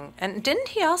amazing. And didn't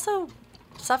he also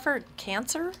suffer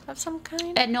cancer of some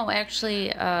kind? no, actually,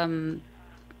 the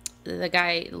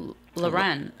guy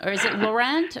Laurent, or is it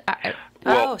Laurent?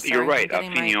 Well, sorry, you're right.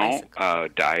 I'm getting my Fignon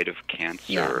died of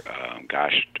cancer,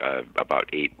 about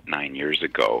 8-9 years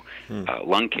ago,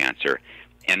 lung cancer.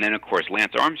 And then, of course,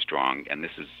 Lance Armstrong, and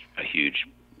this is a huge,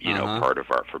 part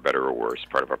of our, for better or worse,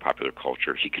 part of our popular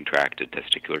culture, he contracted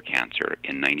testicular cancer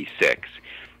in '96.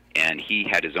 And he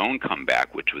had his own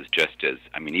comeback, which was just as,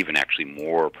 even actually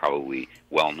more probably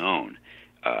well-known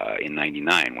in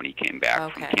 '99 when he came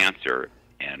back from cancer.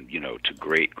 And, to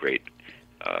great,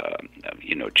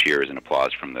 cheers and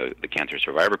applause from the cancer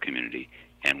survivor community,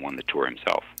 and won the tour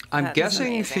himself. I'm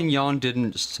guessing Fignon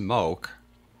didn't smoke.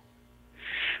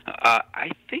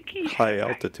 I think he high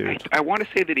altitude. I want to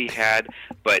say that he had,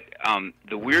 but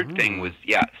the weird thing was,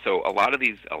 so a lot of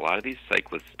these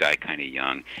cyclists die kind of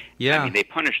young. Yeah, they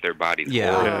punish their bodies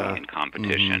horribly in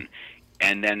competition,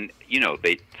 and then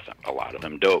a lot of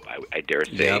them dope. I dare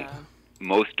say.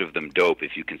 Most of them dope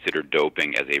if you consider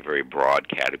doping as a very broad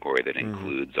category that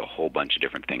includes a whole bunch of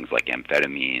different things like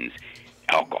amphetamines,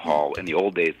 alcohol. In the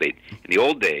old days,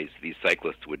 these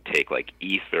cyclists would take like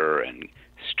ether and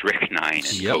strychnine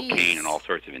and cocaine and all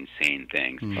sorts of insane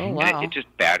things. Oh, wow. And it just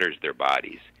batters their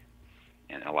bodies,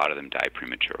 and a lot of them die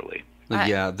prematurely.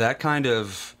 That kind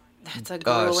of that's a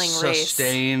grueling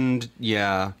sustained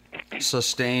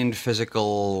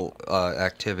physical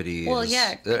activity. Well,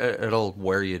 it'll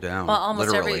wear you down. Well, almost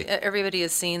literally. everybody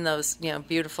has seen those,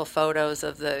 beautiful photos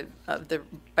of the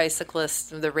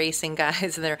bicyclists, the racing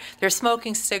guys, and they're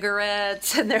smoking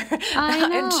cigarettes and they're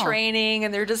in training,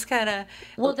 and they're just kind of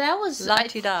that was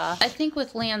la-ti-da. I think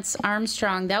with Lance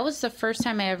Armstrong, that was the first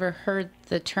time I ever heard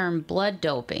the term blood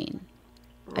doping.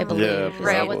 I believe. Yeah, Is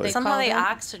that what they Somehow called they it?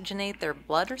 oxygenate their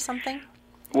blood or something.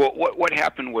 Well, what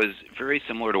happened was very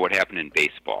similar to what happened in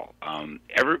baseball.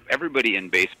 Everybody in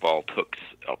baseball took,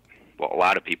 a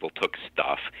lot of people took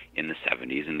stuff in the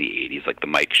 70s and the 80s, like the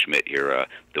Mike Schmidt era,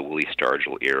 the Willie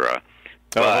Stargell era.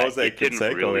 But Jose it didn't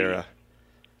Canseco really era.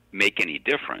 make any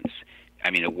difference.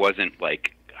 It wasn't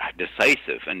like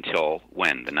decisive until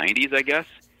when? The 90s, I guess,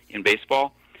 in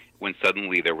baseball, when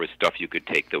suddenly there was stuff you could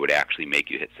take that would actually make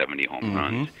you hit 70 home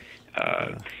runs.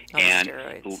 And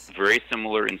very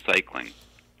similar in cycling.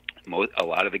 A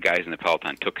lot of the guys in the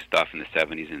peloton took stuff in the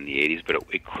 70s and the 80s, but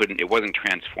it wasn't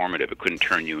transformative. It couldn't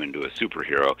turn you into a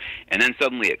superhero. And then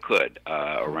suddenly it could,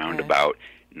 around about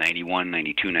 91,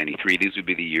 92, 93. These would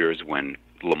be the years when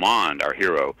LeMond, our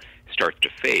hero, starts to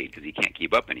fade because he can't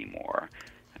keep up anymore.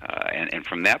 And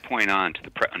from that point on,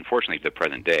 unfortunately to the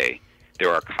present day,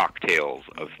 there are cocktails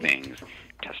of things: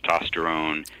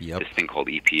 testosterone, this thing called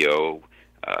EPO,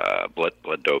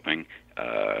 blood doping,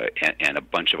 and a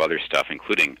bunch of other stuff,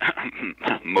 including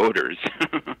motors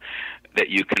that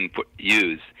you can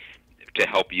use to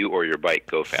help you or your bike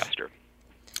go faster.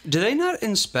 Do they not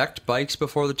inspect bikes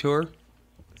before the tour?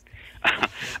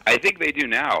 I think they do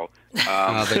now. They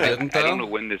didn't, though? I don't know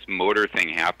when this motor thing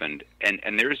happened,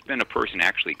 and there's been a person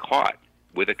actually caught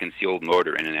with a concealed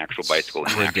motor in an actual bicycle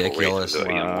in an actual race with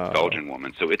a young Belgian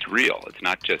woman. So it's real. It's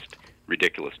not just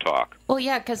ridiculous talk. Well,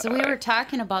 yeah, because we were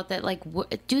talking about that. Like,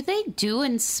 do they do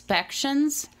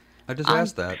inspections? I just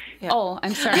asked that. Yeah. Oh,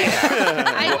 I'm sorry.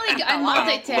 I'm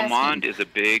multitasking. Lamond is a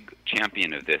big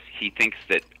champion of this. He thinks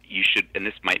that you should, and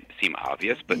this might seem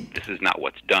obvious, but this is not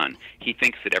what's done. He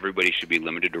thinks that everybody should be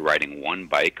limited to riding one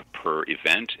bike per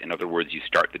event. In other words, you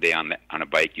start the day on a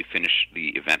bike, you finish the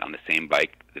event on the same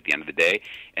bike at the end of the day,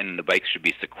 and the bikes should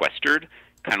be sequestered,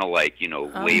 kind of like,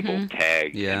 labeled,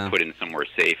 tagged, and put in somewhere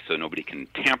safe so nobody can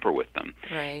tamper with them.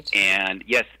 Right. And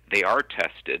yes, they are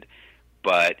tested,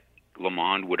 but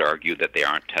Lamond would argue that they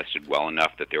aren't tested well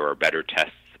enough, that there are better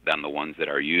tests than the ones that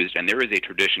are used. And there is a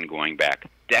tradition going back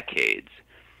decades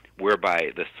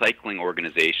whereby the cycling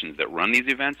organizations that run these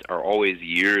events are always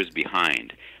years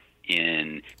behind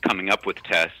in coming up with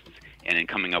tests and in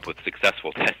coming up with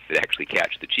successful tests that actually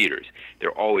catch the cheaters.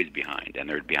 They're always behind, and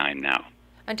they're behind now.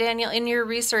 Daniel, in your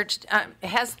research,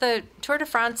 has the Tour de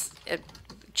France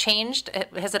changed?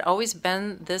 Has it always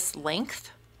been this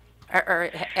length? Or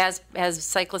as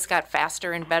cyclists got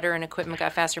faster and better and equipment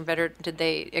got faster and better, did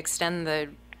they extend the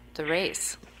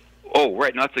race? Oh,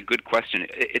 right. No, that's a good question.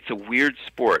 It's a weird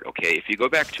sport, okay? If you go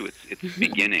back to its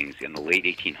beginnings in the late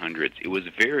 1800s, it was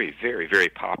very, very, very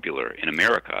popular in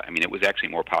America. I mean, it was actually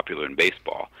more popular than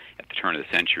baseball at the turn of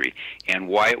the century. And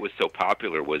why it was so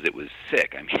popular was it was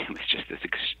sick. I mean, it was just this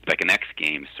like an X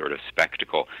Games sort of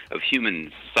spectacle of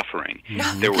human suffering.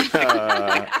 There were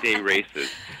six-day races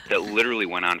that literally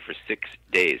went on for 6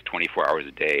 days, 24 hours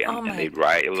a day, and they'd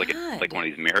ride. It was like one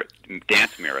of these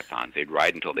dance marathons. They'd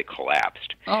ride until they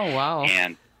collapsed. Oh, wow.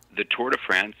 And the Tour de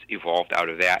France evolved out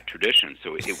of that tradition.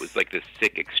 So it was like this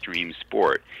sick, extreme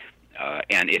sport.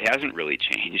 And it hasn't really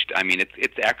changed. I mean,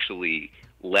 it's actually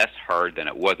less hard than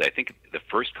it was. I think the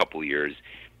first couple of years,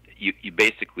 you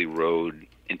basically rode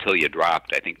until you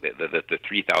dropped. I think the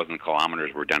 3,000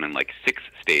 kilometers were done in like 6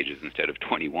 stages instead of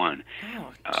 21.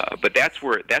 But that's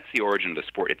the origin of the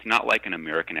sport. It's not like an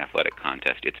American athletic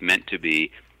contest. It's meant to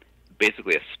be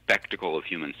basically a spectacle of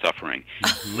human suffering.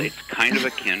 It's kind of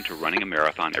akin to running a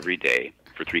marathon every day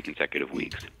for 3 consecutive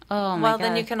weeks. Oh my well, God.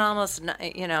 then you can almost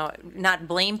not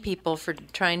blame people for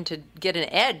trying to get an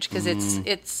edge because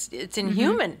it's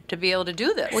inhuman to be able to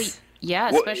do this. Well,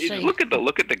 yeah, Well, especially look at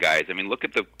the guys. I mean, look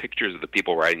at the pictures of the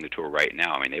people riding the tour right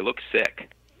now. I mean, they look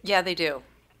sick. Yeah, they do.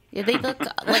 Yeah, they look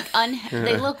like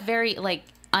they look very like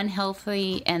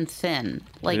unhealthy and thin.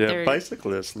 Like they're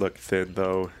bicyclists look thin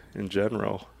though in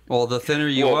general. Well, the thinner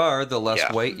you are, the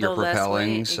less weight you're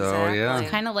propelling. So exactly.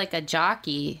 kind of like a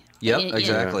jockey. Yep,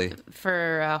 exactly.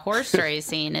 For horse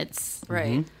racing, it's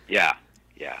right. Yeah,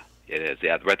 it is.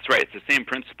 Yeah, that's right. It's the same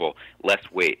principle. Less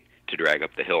weight to drag up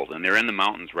the hills, and they're in the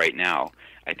mountains right now.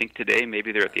 I think today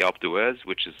maybe they're at the Alpe d'Huez,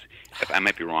 which is, I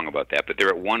might be wrong about that, but they're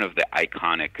at one of the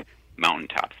iconic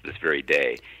mountaintops this very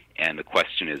day. And the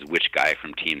question is, which guy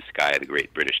from Team Sky, the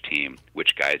great British team,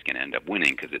 which guy is going to end up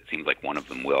winning? Because it seems like one of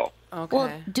them will. Okay.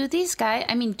 Well, do these guys?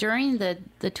 I mean, during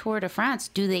the Tour de France,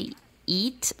 do they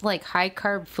eat like high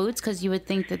carb foods? Because you would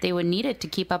think that they would need it to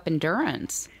keep up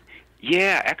endurance.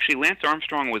 Yeah, actually, Lance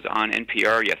Armstrong was on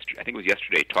NPR yesterday. I think it was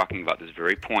yesterday, talking about this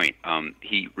very point.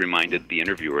 He reminded the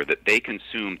interviewer that they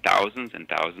consume thousands and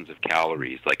thousands of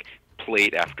calories, like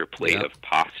plate after plate of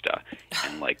pasta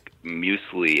and like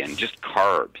muesli and just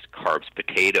carbs,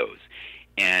 potatoes.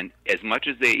 And as much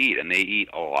as they eat, and they eat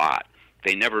a lot,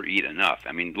 they never eat enough.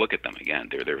 I mean, look at them again.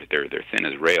 They're thin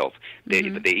as rails.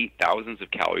 But they eat thousands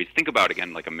of calories. Think about,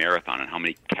 again, like a marathon and how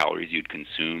many calories you'd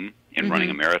consume in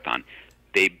running a marathon.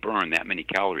 They burn that many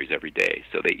calories every day.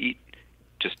 So they eat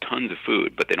just tons of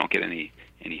food, but they don't get any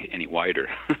wider.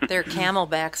 Their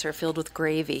camelbacks are filled with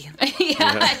gravy.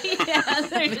 yeah,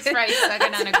 they're just right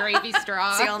sucking on a gravy straw.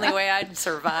 It's the only way I'd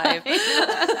survive.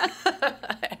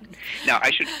 Now,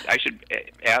 I should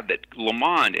add that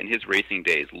Lamond in his racing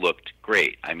days looked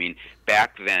great. I mean,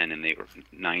 back then in the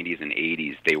 90s and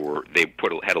 80s, they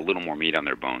had a little more meat on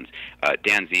their bones.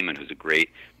 Dan Zeman, who's a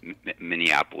great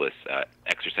Minneapolis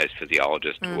exercise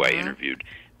physiologist who I interviewed,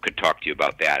 could talk to you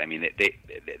about that. I mean,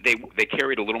 they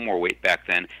carried a little more weight back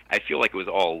then. I feel like it was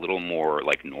all a little more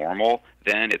like normal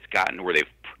then. It's gotten where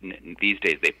these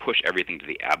days they push everything to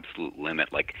the absolute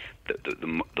limit, like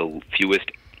the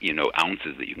fewest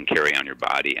ounces that you can carry on your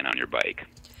body and on your bike.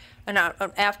 And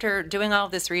after doing all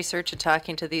this research and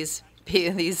talking to these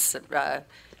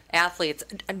athletes,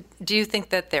 do you think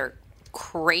that they're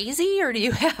crazy, or do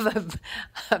you have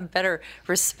a better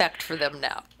respect for them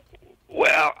now?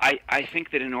 Well, I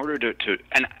think that in order to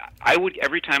and I would,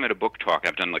 every time at a book talk,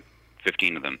 I've done like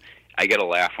 15 of them, I get a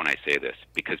laugh when I say this,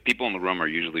 because people in the room are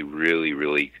usually really,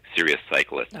 really serious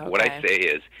cyclists. Okay. What I say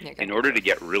is, in order to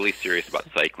get really serious about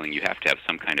cycling, you have to have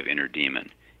some kind of inner demon.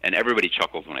 And everybody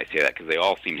chuckles when I say that, because they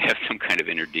all seem to have some kind of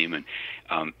inner demon.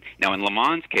 Now, in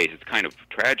Lamont's case, it's kind of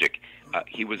tragic.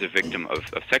 He was a victim of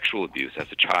sexual abuse as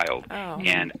a child. Oh.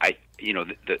 And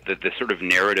the sort of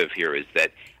narrative here is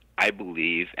that I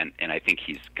believe, and I think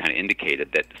he's kind of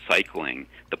indicated, that cycling,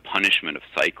 the punishment of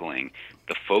cycling,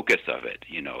 the focus of it,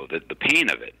 the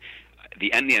pain of it, the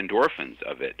endorphins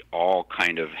of it all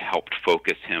kind of helped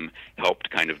focus him, helped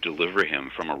kind of deliver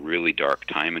him from a really dark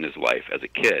time in his life as a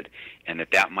kid, and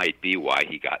that might be why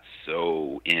he got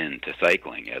so into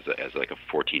cycling as like a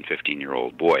 14,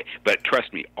 15-year-old boy. But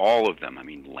trust me, all of them, I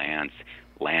mean, Lance,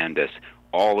 Landis,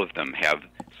 all of them have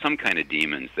some kind of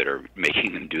demons that are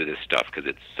making them do this stuff because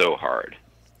it's so hard.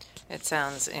 It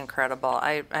sounds incredible.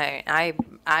 I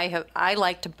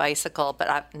like to bicycle,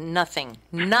 but nothing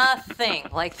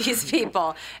like these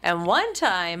people. And one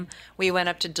time we went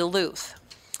up to Duluth,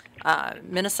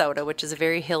 Minnesota, which is a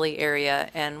very hilly area,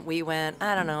 and we went,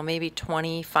 I don't know, maybe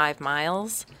 25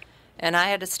 miles, and I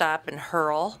had to stop and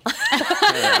hurl.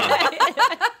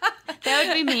 That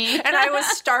would be me. And I was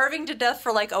starving to death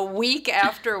for like a week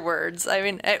afterwards. I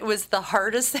mean, it was the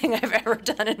hardest thing I've ever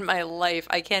done in my life.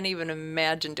 I can't even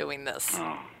imagine doing this.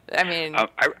 Oh. I mean,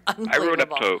 I rode up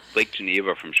to Lake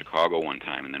Geneva from Chicago one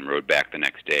time and then rode back the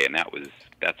next day, and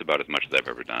that's about as much as I've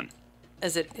ever done.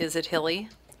 Is it hilly,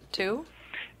 too?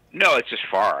 No, it's just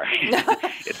far.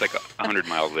 It's like 100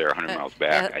 miles there, 100 miles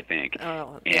back, I think.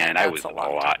 And I was a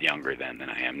lot younger then than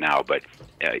I am now. But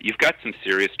you've got some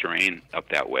serious terrain up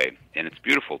that way, and it's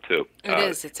beautiful, too. It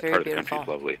is. It's very beautiful. Part of the country is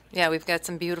lovely. Yeah, we've got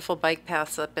some beautiful bike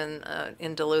paths up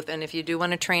in Duluth. And if you do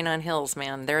want to train on hills,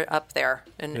 man, they're up there.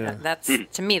 And that's,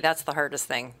 to me, that's the hardest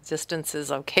thing. Distance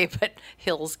is okay, but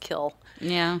hills kill.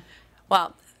 Yeah.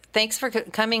 Well, thanks for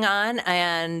coming on,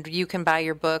 and you can buy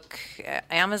your book at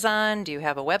Amazon. Do you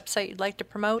have a website you'd like to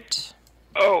promote?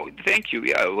 Oh, thank you.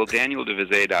 Yeah, well,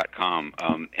 DanielDeVizet.com.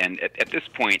 And at this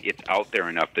point, it's out there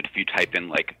enough that if you type in,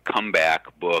 like,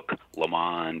 comeback book, Le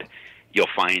Monde, you'll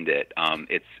find it.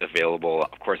 It's available,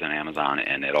 of course, on Amazon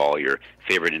and at all your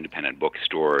favorite independent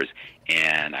bookstores.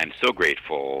 And I'm so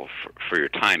grateful for your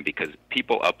time, because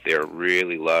people up there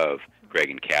really love Greg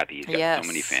and Kathy. He's got so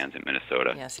many fans in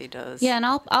Minnesota. Yes, he does. Yeah, and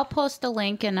I'll post a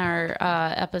link in our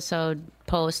episode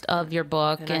post of your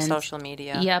book and our social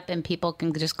media. Yep, and people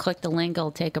can just click the link.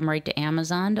 It'll take them right to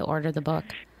Amazon to order the book.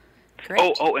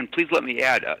 Great. Oh, and please let me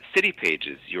add, City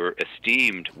Pages, your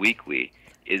esteemed weekly,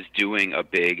 is doing a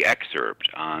big excerpt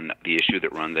on the issue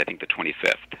that runs, I think, the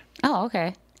 25th. Oh,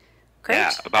 okay. Great.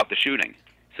 Yeah, about the shooting.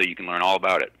 So you can learn all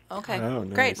about it. Okay. Oh,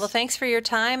 nice. Great. Well, thanks for your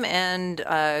time, and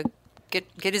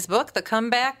get his book, The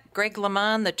Comeback, Greg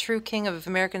LeMond, the true king of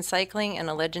American cycling and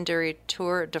a legendary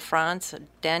Tour de France,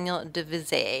 Daniel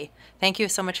Devisay. Thank you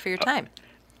so much for your time.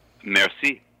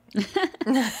 Merci.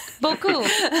 Beaucoup.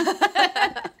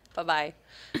 Bye-bye.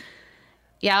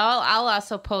 Yeah, I'll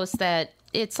also post that.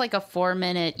 It's like a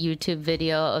 4-minute YouTube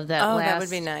video of that last... that would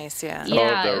be nice, yeah.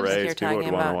 Yeah, the race. People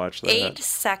would want to watch that. 8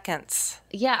 seconds.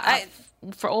 Yeah,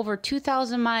 for over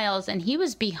 2,000 miles, and he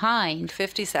was behind.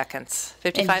 50 seconds.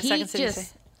 55 seconds, did you say?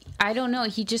 I don't know.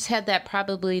 He just had that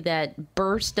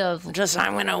burst of...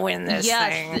 I'm going to win this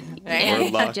thing.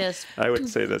 And luck. just... I would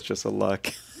say that's just a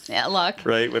luck. Yeah, luck.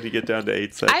 Right? When you get down to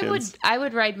 8 seconds. I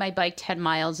would ride my bike 10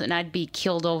 miles, and I'd be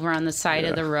killed over on the side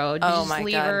of the road. Oh, my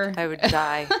God. I would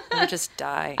die. I would just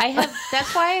die.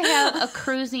 That's why I have a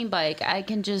cruising bike. I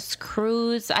can just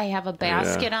cruise. I have a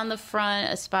basket on the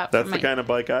front, a spot That's for my... the kind of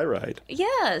bike I ride.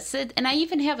 Yes, and I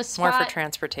even have a spot... More for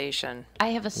transportation. I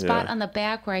have a spot on the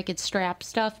back where I could strap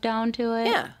stuff down to it.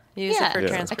 Yeah. Use it for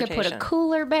transportation. I could put a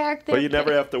cooler back there. But you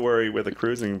never have to worry with a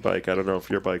cruising bike. I don't know if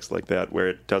your bike's like that, where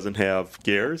it doesn't have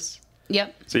gears.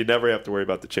 Yep. So you never have to worry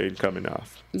about the chain coming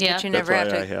off. Yeah. But you never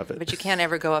That's why have I have it. But you can't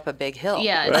ever go up a big hill.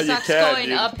 Yeah, Well, it you sucks can.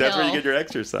 going uphill. That's where you get your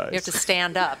exercise. You have to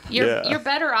stand up. You're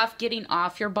better off getting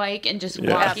off your bike and just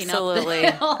walking Absolutely.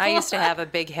 up the hill. I used to have a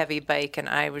big, heavy bike, and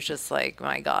I was just like,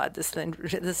 my God, this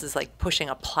is like pushing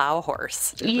a plow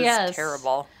horse. It was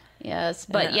terrible. Yes,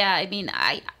 but I mean,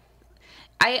 I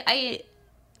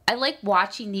like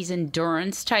watching these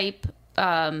endurance type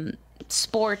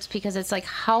sports, because it's like,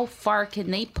 how far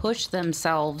can they push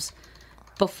themselves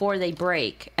before they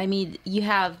break? I mean, you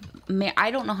have,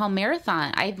 I don't know how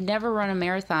marathon, I've never run a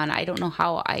marathon. I don't know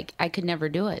how I could never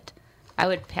do it. I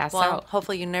would pass out.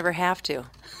 Hopefully you never have to.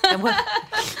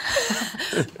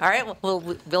 All right,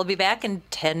 we'll be back in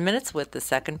 10 minutes with the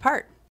second part.